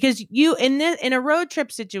important because in a road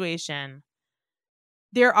trip situation,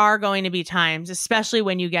 there are going to be times, especially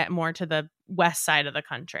when you get more to the west side of the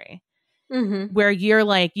country, where you're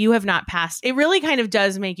like, you have not passed. It really kind of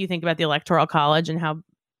does make you think about the Electoral College and how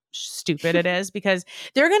stupid it is because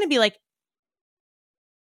they're going to be like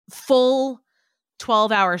full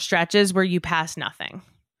 12-hour stretches where you pass nothing.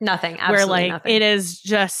 Nothing. Absolutely where like nothing. It is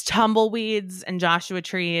just tumbleweeds and Joshua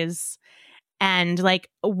trees and like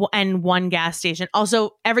and one gas station.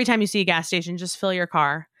 Also, every time you see a gas station, just fill your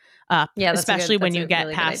car up, Yeah, especially when you get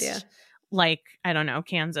really past like, I don't know,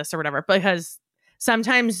 Kansas or whatever, because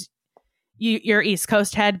sometimes your East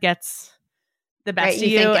Coast head gets the best of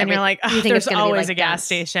you, and you're like, oh, there's always a gas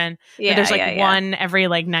station. Yeah, there's like one every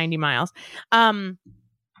like 90 miles.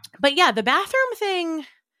 But yeah, the bathroom thing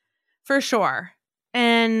for sure.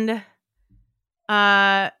 And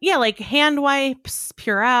yeah, like hand wipes,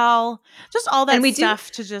 Purell, just all that stuff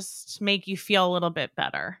to just make you feel a little bit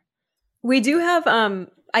better. We do have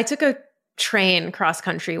I took a train cross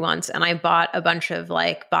country once, and I bought a bunch of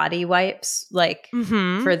like body wipes like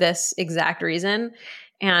for this exact reason.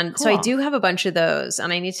 And so I do have a bunch of those,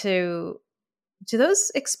 and I need to do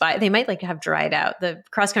those expire? They might like have dried out. The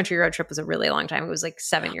cross country road trip was a really long time. It was like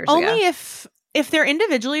 7 years ago. Only if they're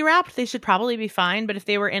individually wrapped, they should probably be fine. But if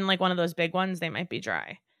they were in like one of those big ones, they might be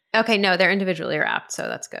dry. Okay, no, they're individually wrapped, so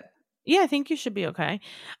that's good. Yeah, I think you should be okay.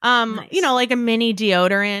 Nice. You know, like a mini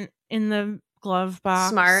deodorant in the glove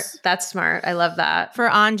box. Smart. That's smart. I love that. For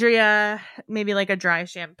Andrea, maybe like a dry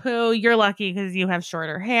shampoo. You're lucky because you have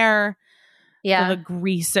shorter hair. Yeah. So the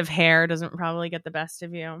grease of hair doesn't probably get the best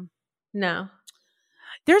of you. No.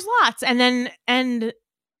 There's lots. And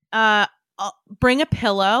bring a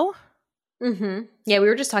pillow. Mm-hmm. Yeah, we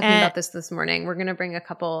were just talking about this morning. We're going to bring a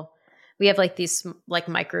couple. We have like these like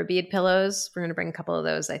microbead pillows. We're going to bring a couple of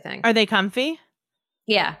those, I think. Are they comfy?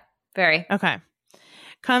 Yeah, very. Okay.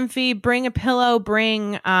 Comfy. Bring a pillow.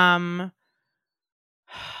 Bring yeah.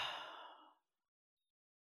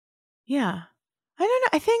 I don't know.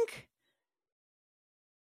 I think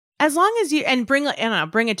as long as you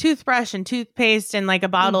bring a toothbrush and toothpaste and like a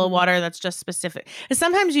bottle of water that's just specific. And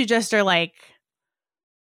sometimes you just are like,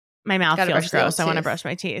 my mouth feels gross. I want to brush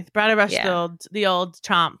my teeth. Gotta brush the old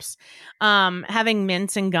chomps. Having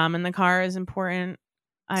mints and gum in the car is important.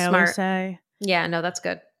 I always say. Yeah, no, that's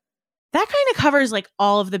good. That kind of covers like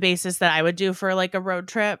all of the bases that I would do for like a road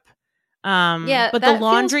trip. Yeah, but the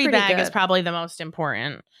laundry bag is probably the most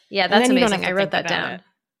important. Yeah, that's amazing. I wrote that down.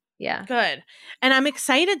 Yeah. Good. And I'm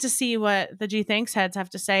excited to see what the G Thanks heads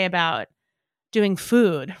have to say about doing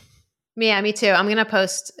food. Yeah, me too. I'm going to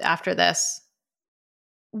post after this.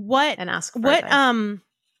 And ask for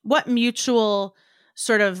what mutual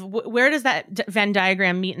sort of where does that Venn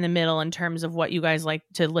diagram meet in the middle in terms of what you guys like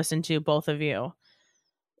to listen to, both of you,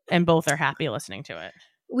 and both are happy listening to it?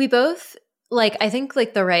 We both like, I think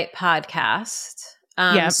like the right podcast.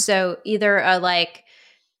 So either a like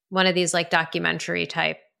one of these like documentary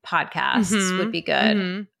type podcasts would be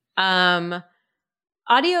good.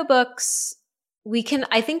 Audiobooks,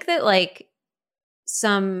 I think that like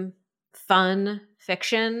some fun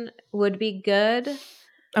fiction would be good.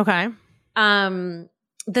 Okay.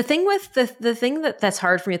 The thing with the thing that's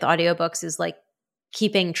hard for me with audiobooks is like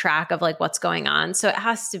keeping track of like what's going on. So it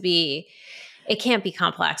can't be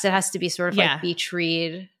complex. It has to be sort of like beach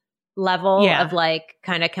read level of like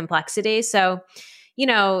kind of complexity. So, you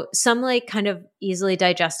know, some like kind of easily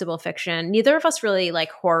digestible fiction. Neither of us really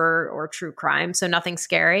like horror or true crime, so nothing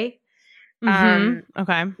scary.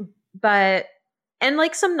 Okay. But and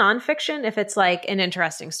like some nonfiction, if it's like an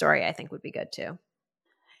interesting story, I think would be good too.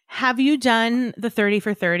 Have you done the 30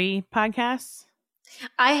 for 30 podcasts?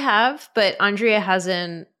 I have, but Andrea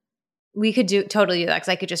hasn't. We could totally do that because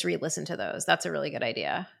I could just re-listen to those. That's a really good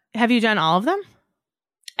idea. Have you done all of them?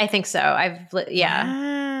 I think so.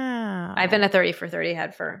 Wow. I've been a 30 for 30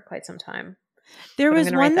 head for quite some time. There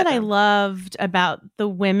was one that I loved about the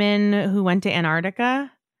women who went to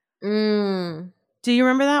Antarctica. Do you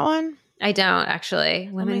remember that one? I don't actually.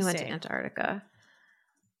 Women who went to Antarctica.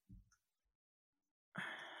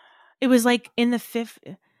 It was like in the fifth.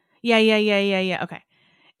 Yeah. Okay.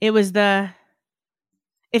 It was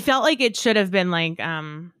it felt like it should have been like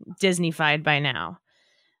Disney-fied by now.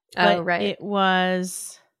 But right. It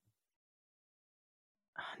was.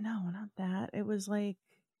 Oh, no, not that. It was like.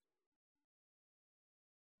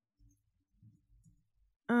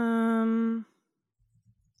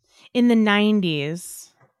 In the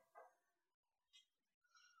 90s.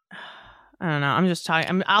 I don't know. I'm just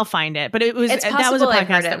talking. I'll find it. But it was that was a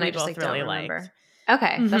podcast that we both really liked.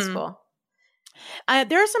 Okay, that's cool.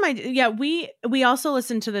 There are some ideas. Yeah, we also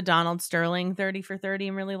listened to the Donald Sterling 30 for 30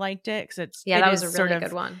 and really liked it because that was a really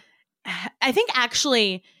good one. I think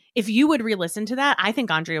actually, if you would re-listen to that, I think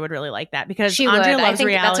Andrea would really like that because she Andrea would. loves I think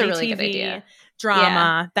reality that's a really TV, good idea.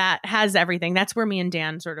 Drama that has everything. That's where me and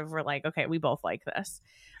Dan sort of were like, okay, we both like this.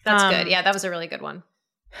 That's good. Yeah, that was a really good one.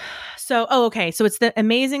 So, okay. So it's the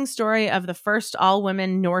amazing story of the first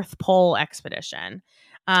all-women North Pole expedition.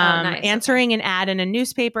 Nice. Answering an ad in a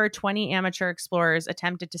newspaper, 20 amateur explorers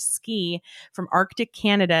attempted to ski from Arctic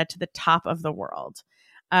Canada to the top of the world.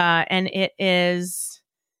 And it is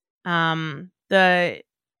the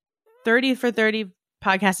 30 for 30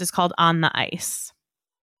 podcast is called On the Ice.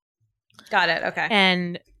 Got it. Okay.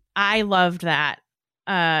 And I loved that.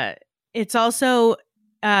 It's also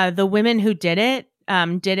the women who did it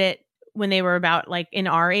when they were about like in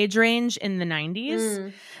our age range in the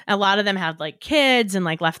 90s. A lot of them had like kids and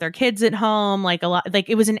like left their kids at home. Like a lot, like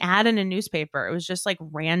it was an ad in a newspaper. It was just like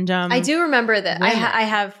random. I do remember that. I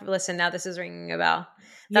have listened. Now this is ringing a bell.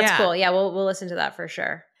 That's cool. Yeah, we'll listen to that for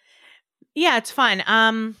sure. Yeah, it's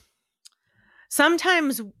fun.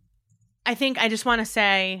 Sometimes I think I just want to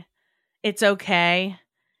say it's okay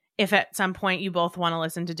if at some point you both want to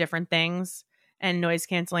listen to different things and noise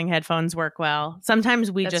canceling headphones work well. Sometimes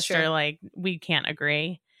we That's just true. Are like, we can't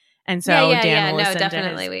agree. And so Dan will listen to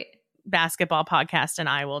his basketball podcast and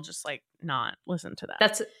I will just like not listen to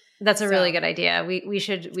that. That's a really good idea. We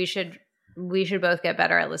should both get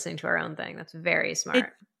better at listening to our own thing. That's very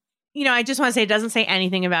smart. I just want to say it doesn't say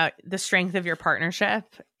anything about the strength of your partnership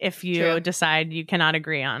if you decide you cannot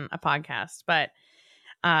agree on a podcast. But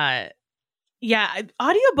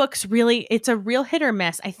audiobooks really, it's a real hit or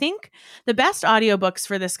miss. I think the best audiobooks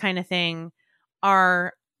for this kind of thing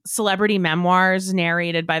are celebrity memoirs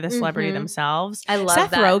narrated by the celebrity themselves. I love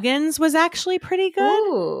Seth that. Rogen's was actually pretty good.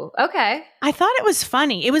 Ooh, okay. I thought it was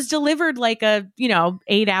funny. It was delivered like a,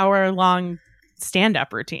 8-hour long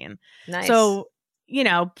stand-up routine. Nice. So,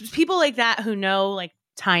 people like that who know like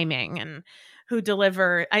timing and who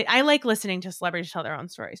deliver. I like listening to celebrities tell their own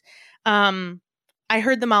stories. I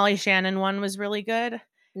heard the Molly Shannon one was really good.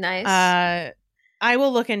 Nice. I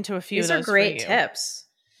will look into a few of those. These are great tips.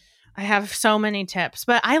 I have so many tips,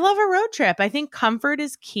 but I love a road trip. I think comfort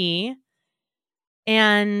is key.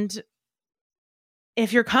 And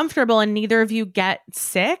if you're comfortable and neither of you get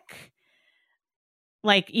sick,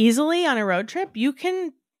 like easily on a road trip, you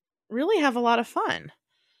can really have a lot of fun.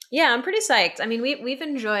 Yeah, I'm pretty psyched. I mean, we've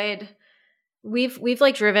enjoyed, we've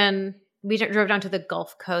like driven, we drove down to the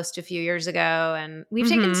Gulf Coast a few years ago and we've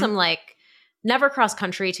taken some like, never cross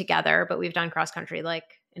country together, but we've done cross country like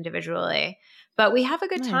individually. But we have a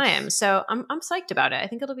good time. So I'm psyched about it. I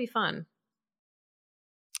think it'll be fun.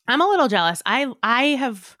 I'm a little jealous. I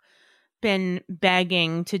have been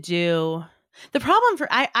begging to do the problem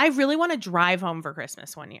I really want to drive home for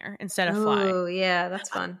Christmas one year instead of fly. Oh, yeah, that's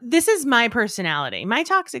fun. This is my personality. My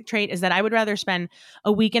toxic trait is that I would rather spend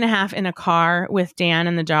a week and a half in a car with Dan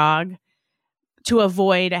and the dog to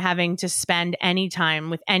avoid having to spend any time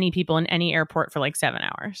with any people in any airport for like 7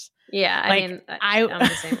 hours. Yeah, I'm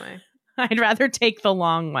the same way. I'd rather take the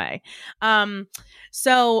long way. But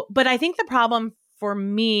I think the problem for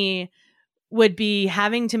me would be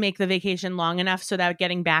having to make the vacation long enough so that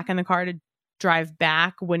getting back in the car to drive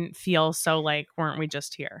back wouldn't feel so like, weren't we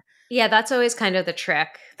just here? Yeah, that's always kind of the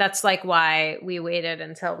trick. That's like why we waited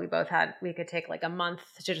until we could take like a month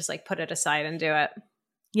to just like put it aside and do it.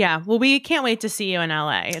 Yeah. Well, we can't wait to see you in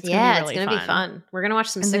LA. It's going to be fun. We're going to watch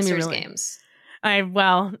some Sixers games.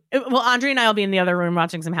 Well, Andre and I will be in the other room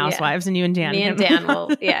watching some Housewives, and you and Dan. Me and Dan will.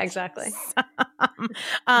 Yeah, exactly.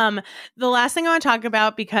 The last thing I want to talk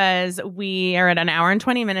about, because we are at an hour and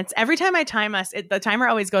 20 minutes. Every time I time us, the timer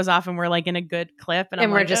always goes off, and we're like in a good clip,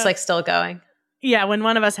 and we're just like still going. Yeah, when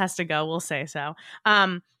one of us has to go, we'll say so.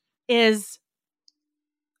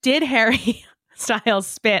 Did Harry Styles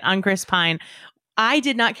spit on Chris Pine? I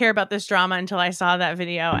did not care about this drama until I saw that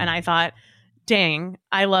video, and I thought, dang,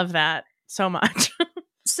 I love that so much.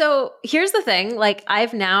 So here's the thing. Like,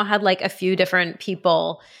 I've now had like a few different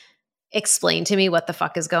people explain to me what the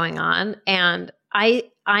fuck is going on. And I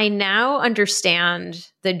now understand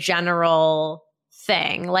the general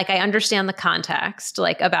thing. Like, I understand the context,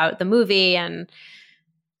 like about the movie and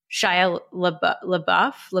Shia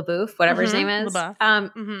LaBeouf, whatever his name is.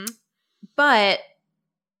 But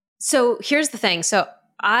so here's the thing. So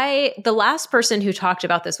the last person who talked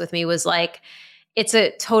about this with me was like, it's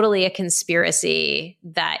totally a conspiracy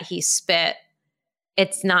that he spit.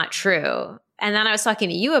 It's not true. And then I was talking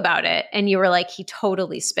to you about it and you were like, he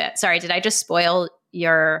totally spit. Sorry, did I just spoil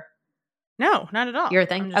your... No, not at all. Your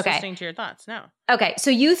thing? I'm just listening to your thoughts. No. Okay.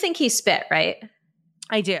 So you think he spit, right?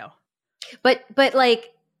 I do. But like,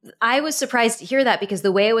 I was surprised to hear that because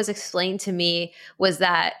the way it was explained to me was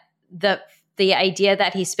that the idea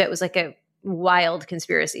that he spit was like a wild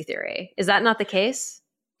conspiracy theory. Is that not the case?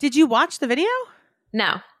 Did you watch the video?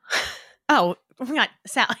 No. Oh my God,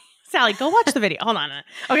 Sally, go watch the video. Hold on.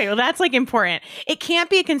 Okay, well, that's like important. It can't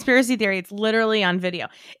be a conspiracy theory. It's literally on video.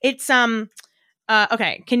 It's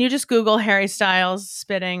okay. Can you just Google Harry Styles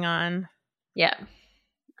spitting on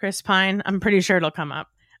Chris Pine? I'm pretty sure it'll come up.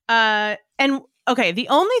 And okay, the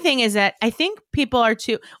only thing is that I think people are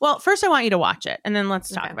too. Well, first I want you to watch it, and then let's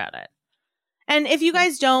talk about it. And if you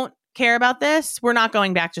guys don't care about this, we're not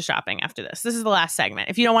going back to shopping after this. This is the last segment.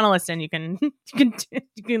 If you don't want to listen, you can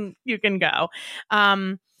go.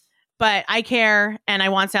 But I care, and I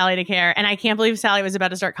want Sally to care, and I can't believe Sally was about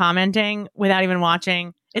to start commenting without even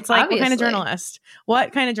watching. It's like, Obviously. What kind of journalist?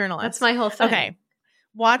 What kind of journalist? That's my whole thing. Okay,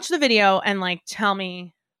 watch the video and like tell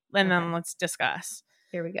me, and then let's discuss.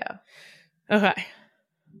 Here we go. Okay.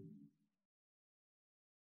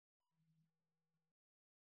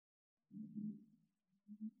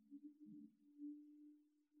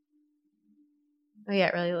 Oh yeah,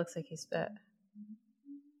 it really looks like he spit.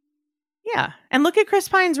 Yeah, and look at Chris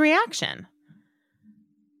Pine's reaction.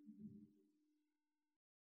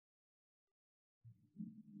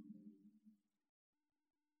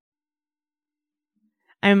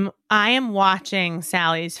 I am watching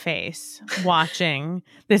Sally's face, watching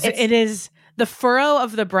this. It is the furrow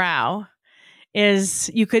of the brow.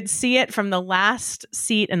 You could see it from the last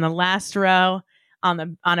seat in the last row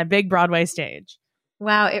on a big Broadway stage.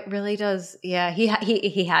 Wow, it really does. Yeah,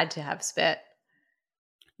 he had to have spit.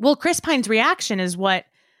 Well, Chris Pine's reaction is what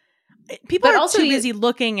people are also too busy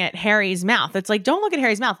looking at Harry's mouth. It's like, don't look at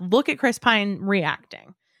Harry's mouth. Look at Chris Pine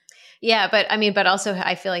reacting. Yeah, but also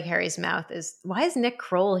I feel like Harry's mouth is. Why is Nick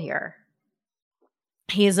Kroll here?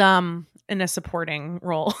 He's in a supporting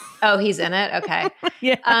role. Oh, he's in it. Okay.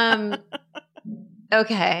 Yeah.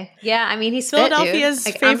 Okay. Yeah. I mean, he's Philadelphia's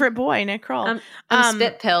favorite boy, Nick Kroll. I'm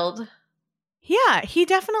spit pilled. Yeah, he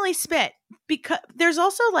definitely spit, because there's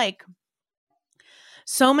also like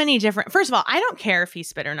so many different. First of all, I don't care if he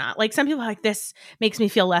spit or not. Like, some people are like, this makes me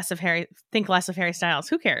feel less of Harry Styles.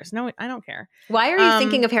 Who cares? No, I don't care. Why are you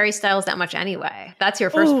thinking of Harry Styles that much anyway? That's your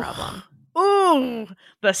first problem. Ooh,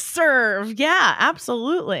 the serve. Yeah,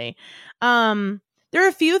 absolutely. There are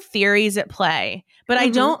a few theories at play, but I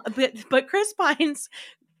don't. But Chris Pine's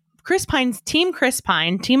Team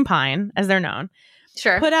Pine, as they're known,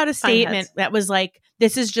 put out a statement that was like,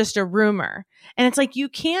 this is just a rumor. And it's like,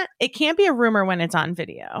 it can't be a rumor when it's on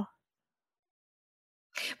video.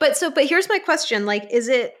 But here's my question. Like, is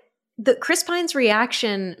it the Chris Pine's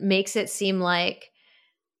reaction makes it seem like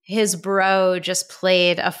his bro just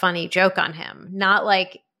played a funny joke on him, not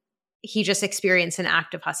like he just experienced an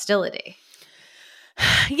act of hostility.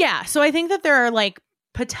 Yeah. So I think that there are like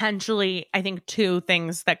potentially, I think, two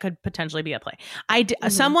things that could potentially be at play.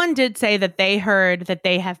 Someone did say that they heard that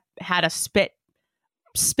they have had a spit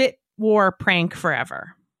war prank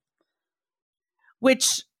forever,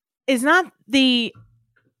 which is not the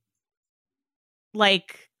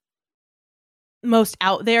like most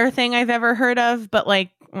out there thing I've ever heard of, but like,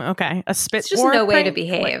 okay, a spit war. It's just no way prank, to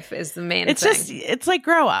behave is the main it's thing. It's like,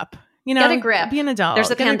 grow up, get a grip, be an adult.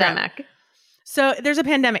 There's a pandemic. So there's a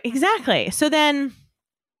pandemic. Exactly. So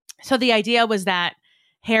the idea was that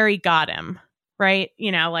Harry got him, right?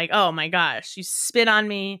 Like, oh my gosh, you spit on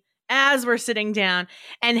me as we're sitting down.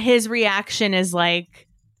 And his reaction is like,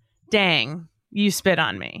 dang, you spit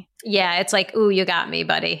on me. Yeah, it's like, ooh, you got me,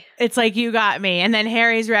 buddy. It's like, you got me. And then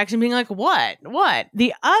Harry's reaction being like, what?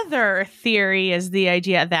 The other theory is the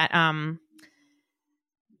idea that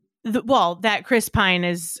that Chris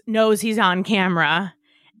Pine knows he's on camera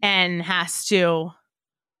and has to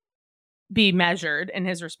be measured in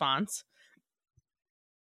his response.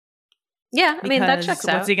 Yeah, I mean, that checks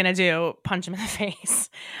out. What's he gonna do? Punch him in the face?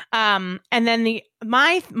 And then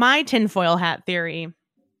my tinfoil hat theory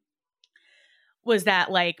was that,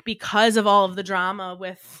 like, because of all of the drama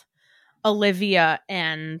with Olivia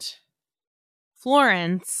and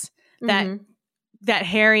Florence, that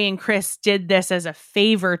Harry and Chris did this as a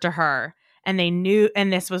favor to her, and they knew,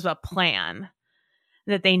 and this was a plan,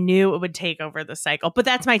 that they knew it would take over the cycle. But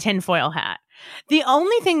that's my tinfoil hat. The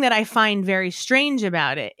only thing that I find very strange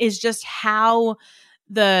about it is just how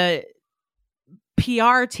the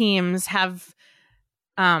PR teams have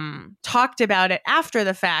talked about it after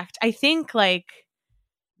the fact. I think, like,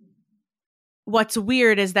 what's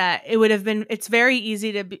weird is that it's very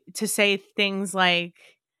easy to say things like,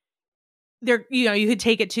 you could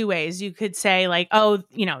take it two ways. You could say, like, oh,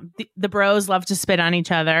 the bros love to spit on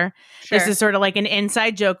each other. Sure. This is sort of like an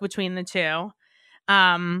inside joke between the two.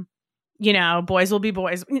 Boys will be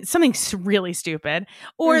boys. Something really stupid.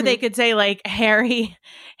 Or they could say, like, Harry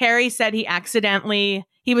said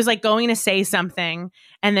he was like going to say something,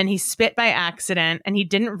 and then he spit by accident, and he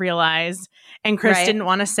didn't realize, and Chris didn't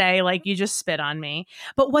want to say, like, you just spit on me.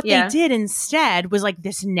 But what they did instead was like,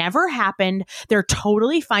 this never happened. They're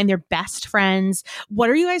totally fine. They're best friends.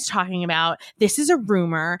 What are you guys talking about? This is a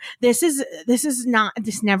rumor. This is not,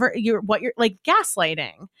 this never, you're like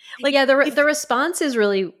gaslighting. Like, yeah, the response is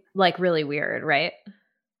really weird, right?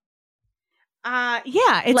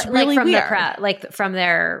 Yeah, it's really from weird. from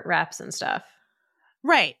their reps and stuff.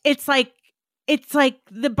 Right. It's like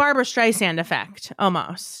the Barbara Streisand effect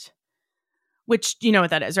almost. Which you know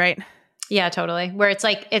what that is, right? Yeah, totally. Where it's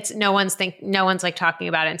like no one's like talking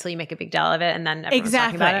about it until you make a big deal of it, and then everyone's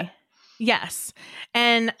talking about it. Yes.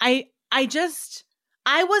 And I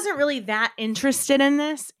wasn't really that interested in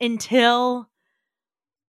this until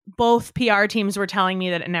both PR teams were telling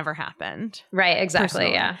me that it never happened. Right, exactly.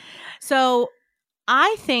 Personally. Yeah. So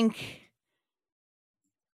I think,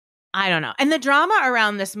 I don't know. And the drama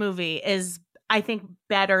around this movie is, I think,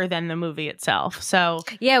 better than the movie itself. So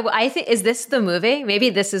yeah, well, I think, is this the movie? Maybe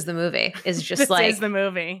this is the movie. Is just this is the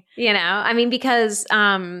movie. You know, I mean, because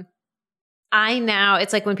I now,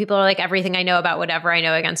 it's like when people are like, everything I know about whatever I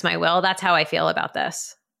know against my will, that's how I feel about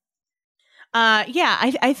this. Yeah,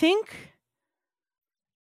 I think.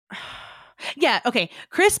 Yeah, okay.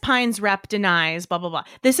 Chris Pine's rep denies, blah, blah, blah.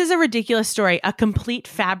 This is a ridiculous story, a complete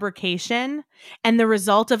fabrication, and the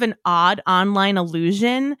result of an odd online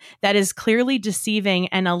illusion that is clearly deceiving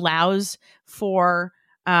and allows for,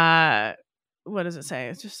 what does it say?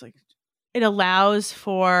 It's just like, it allows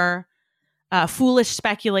for foolish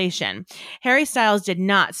speculation. Harry Styles did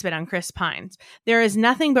not spit on Chris Pine. There is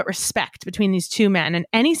nothing but respect between these two men, and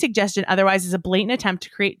any suggestion otherwise is a blatant attempt to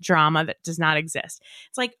create drama that does not exist.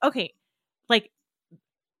 It's like, okay, like,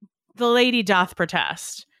 the lady doth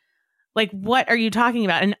protest. Like, what are you talking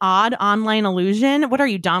about? An odd online illusion? What are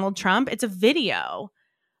you, Donald Trump? It's a video.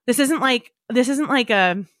 This isn't like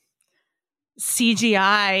a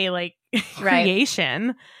CGI like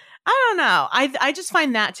creation. I don't know. I just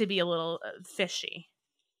find that to be a little fishy.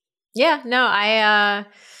 Yeah, no, I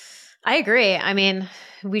agree. I mean,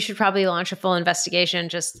 we should probably launch a full investigation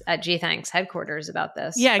just at G Thanks headquarters about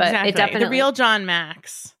this. Yeah, exactly. The real John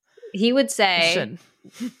Max. He would say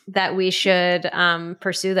that we should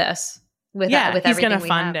pursue this with everything he's going to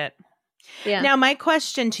fund it. Yeah. Now, my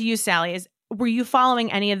question to you, Sally, is: were you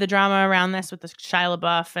following any of the drama around this with the Shia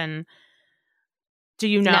LaBeouf, and do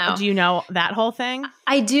you know that whole thing?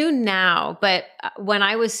 I do now, but when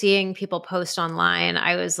I was seeing people post online,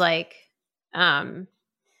 I was like,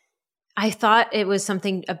 I thought it was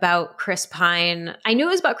something about Chris Pine. I knew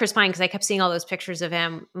it was about Chris Pine because I kept seeing all those pictures of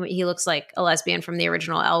him. He looks like a lesbian from the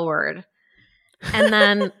original L Word. And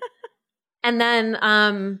then,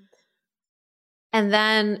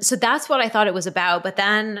 so that's what I thought it was about. But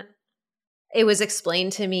then it was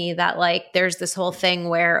explained to me that like, there's this whole thing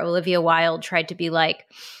where Olivia Wilde tried to be like,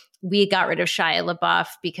 we got rid of Shia LaBeouf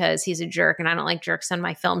because he's a jerk and I don't like jerks on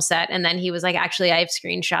my film set. And then he was like, actually, I have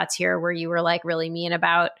screenshots here where you were like really mean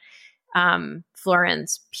about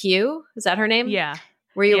Florence Pugh. Is that her name? Yeah.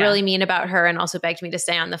 Were you really mean about her and also begged me to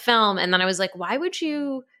stay on the film? And then I was like, why would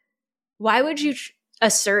you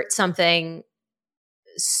assert something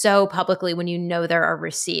so publicly when you know there are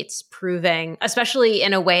receipts proving, especially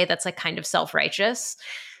in a way that's like kind of self-righteous?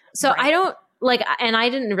 So I don't like, and I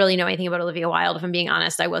didn't really know anything about Olivia Wilde. If I'm being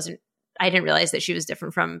honest, I didn't realize that she was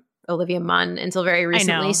different from Olivia Munn until very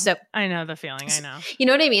recently. I know the feeling. I know. You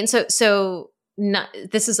know what I mean? So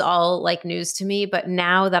this is all like news to me, but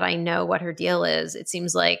now that I know what her deal is, it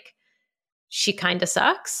seems like she kind of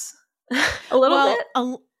sucks a little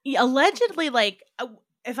bit. Allegedly, like,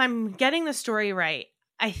 if I'm getting the story right,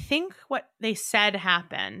 I think what they said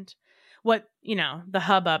happened, what, the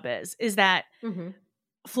hubbub is that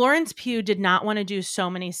Florence Pugh did not want to do so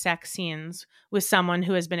many sex scenes with someone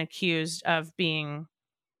who has been accused of being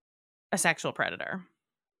a sexual predator.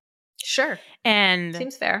 Sure. And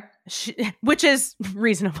seems fair. Which is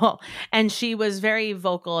reasonable. And she was very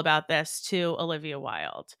vocal about this to Olivia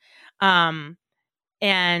Wilde. And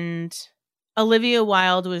Olivia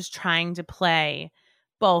Wilde was trying to play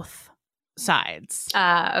both sides.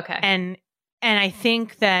 Okay. And I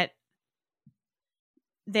think that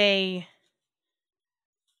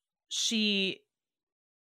she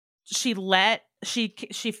fired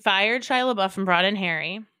Shia LaBeouf and brought in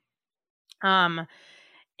Harry.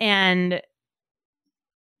 And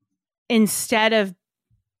instead of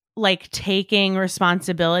like taking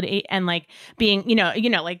responsibility and like being,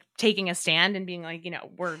 like taking a stand and being like,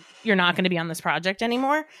 you're not going to be on this project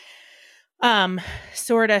anymore.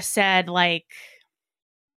 Sort of said like,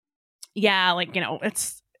 yeah, like,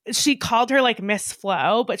 she called her like Miss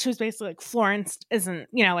Flo, but she was basically like, Florence isn't,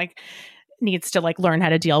 like needs to like learn how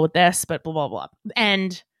to deal with this, but blah, blah, blah.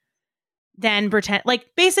 And then pretend like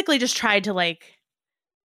basically just tried to like,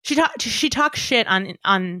 she talked shit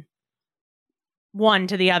on one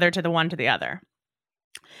to the other to the one to the other.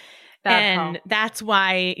 That's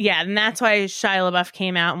why Shia LaBeouf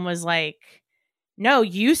came out and was like, no,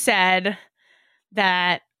 you said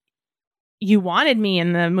that you wanted me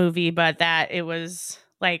in the movie, but that it was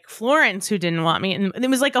like Florence who didn't want me. And it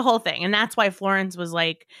was like a whole thing. And that's why Florence was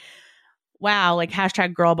like, wow, like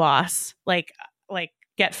hashtag girl boss, like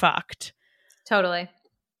get fucked. Totally.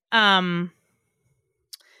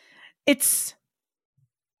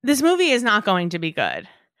 This movie is not going to be good.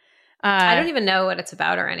 I don't even know what it's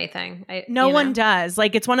about or anything. No one does.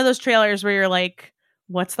 Like, it's one of those trailers where you're like,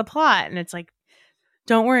 what's the plot? And it's like,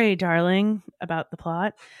 don't worry, darling, about the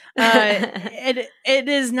plot. It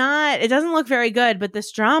is not, it doesn't look very good, but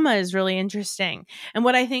this drama is really interesting. And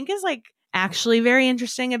what I think is like actually very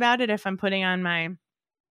interesting about it, if I'm putting on my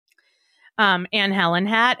Anne Helen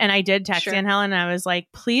hat, and I did text Anne Helen and I was like,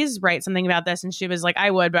 please write something about this. And she was like, I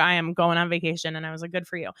would, but I am going on vacation. And I was like, good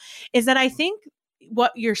for you. Is that I think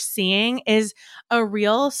what you're seeing is a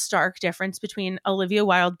real stark difference between Olivia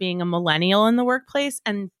Wilde being a millennial in the workplace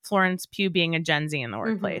and Florence Pugh being a Gen Z in the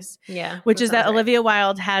workplace. Mm-hmm. Yeah. Which is that Olivia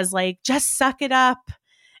Wilde has like, just suck it up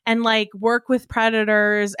and like work with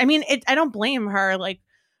predators. I mean, I don't blame her. Like,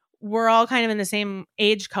 we're all kind of in the same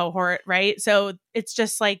age cohort, right? So it's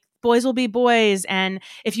just like, boys will be boys. And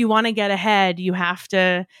if you want to get ahead, you have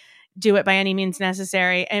to do it by any means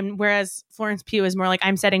necessary. And whereas Florence Pugh is more like,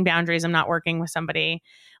 I'm setting boundaries. I'm not working with somebody.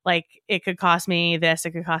 Like, it could cost me this,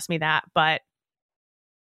 it could cost me that. But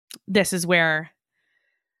this is where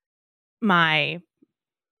my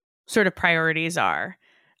sort of priorities are.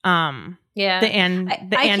 The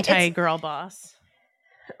anti-girl boss.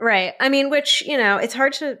 Right. I mean, which, it's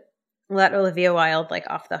hard to let Olivia Wilde like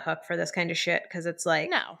off the hook for this kind of shit. Cause it's like,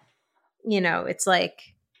 it's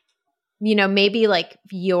like, maybe like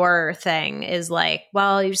your thing is like,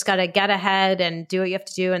 well, you just got to get ahead and do what you have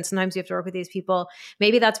to do. And sometimes you have to work with these people.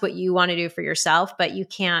 Maybe that's what you want to do for yourself, but you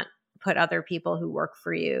can't put other people who work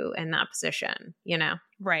for you in that position,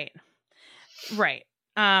 Right. Right.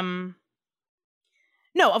 No,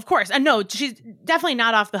 of course. And no, she's definitely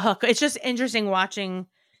not off the hook. It's just interesting watching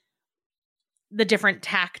the different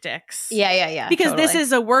tactics. Yeah. Because this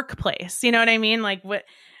is a workplace. You know what I mean? Like, what,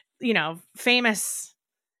 famous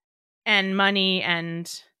and money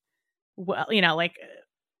and, well, like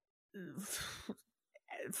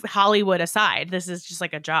Hollywood aside, this is just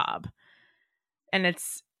like a job. And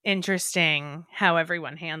it's interesting how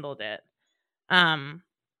everyone handled it.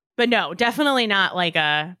 But no, definitely not like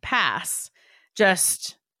a pass.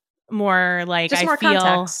 Just more like, I feel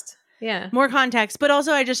context. Yeah. More context. But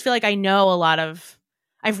also I just feel like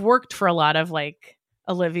I've worked for a lot of like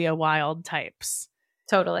Olivia Wilde types.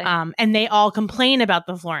 Totally. And they all complain about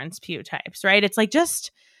the Florence Pugh types, right? It's like,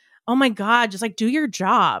 just, oh my God, just like do your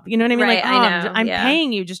job. You know what I mean? Right, like, I'm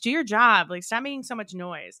paying you, just do your job. Like, stop making so much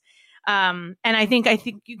noise. And I think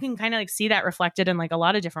you can kind of like see that reflected in like a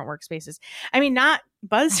lot of different workspaces. I mean, not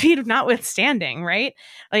BuzzFeed notwithstanding, right?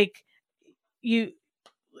 Like, you,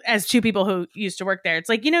 as two people who used to work there, it's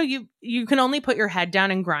like, you can only put your head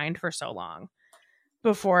down and grind for so long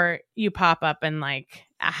before you pop up and like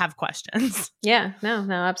have questions. Yeah, no,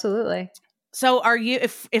 absolutely. So are you,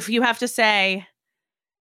 if you have to say,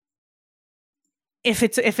 if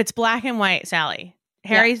it's black and white, Sally,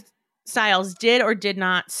 Harry Styles did or did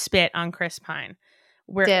not spit on Chris Pine?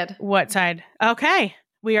 Did. What side? Okay.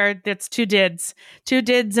 That's two dids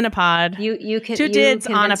in a pod. You can, two dids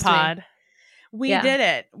on a pod. Me. We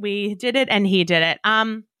did it and he did it.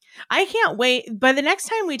 I can't wait. By the next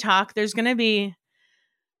time we talk, there's going to be,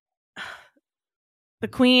 the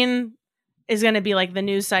Queen is going to be like the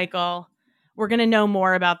news cycle. We're going to know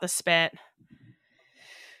more about the spit.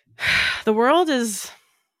 The world is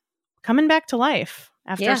coming back to life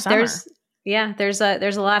after summer. There's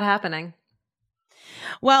a lot happening.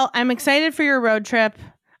 Well, I'm excited for your road trip.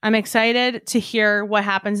 I'm excited to hear what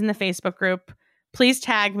happens in the Facebook group. Please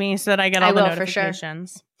tag me so that I get all the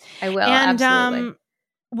notifications. For sure. I will. And absolutely.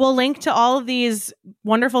 We'll link to all of these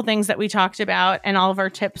wonderful things that we talked about and all of our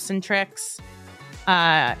tips and tricks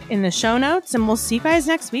in the show notes. And we'll see you guys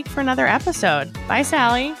next week for another episode. Bye,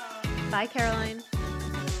 Sally. Bye, Caroline.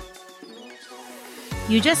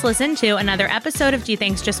 You just listened to another episode of G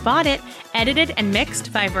Thanks Just Bought It, edited and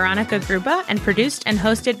mixed by Veronica Gruba and produced and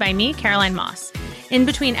hosted by me, Caroline Moss. In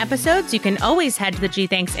between episodes, you can always head to the G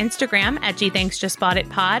Thanks Instagram at G Thanks Just Bought It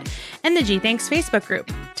Pod and the G Thanks Facebook group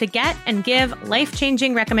to get and give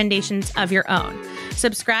life-changing recommendations of your own.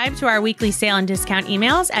 Subscribe to our weekly sale and discount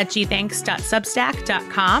emails at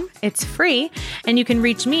gthanks.substack.com. It's free, and you can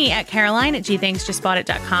reach me at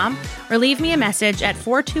caroline@gthanksjustboughtit.com or leave me a message at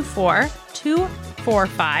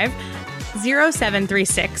 424-245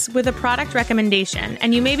 0736 with a product recommendation,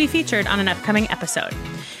 and you may be featured on an upcoming episode.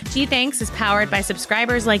 G-Thanks is powered by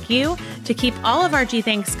subscribers like you. To keep all of our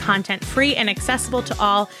G-Thanks content free and accessible to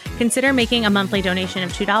all, consider making a monthly donation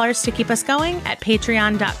of $2 to keep us going at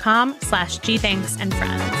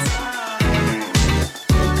patreon.com/gthanksandfriends.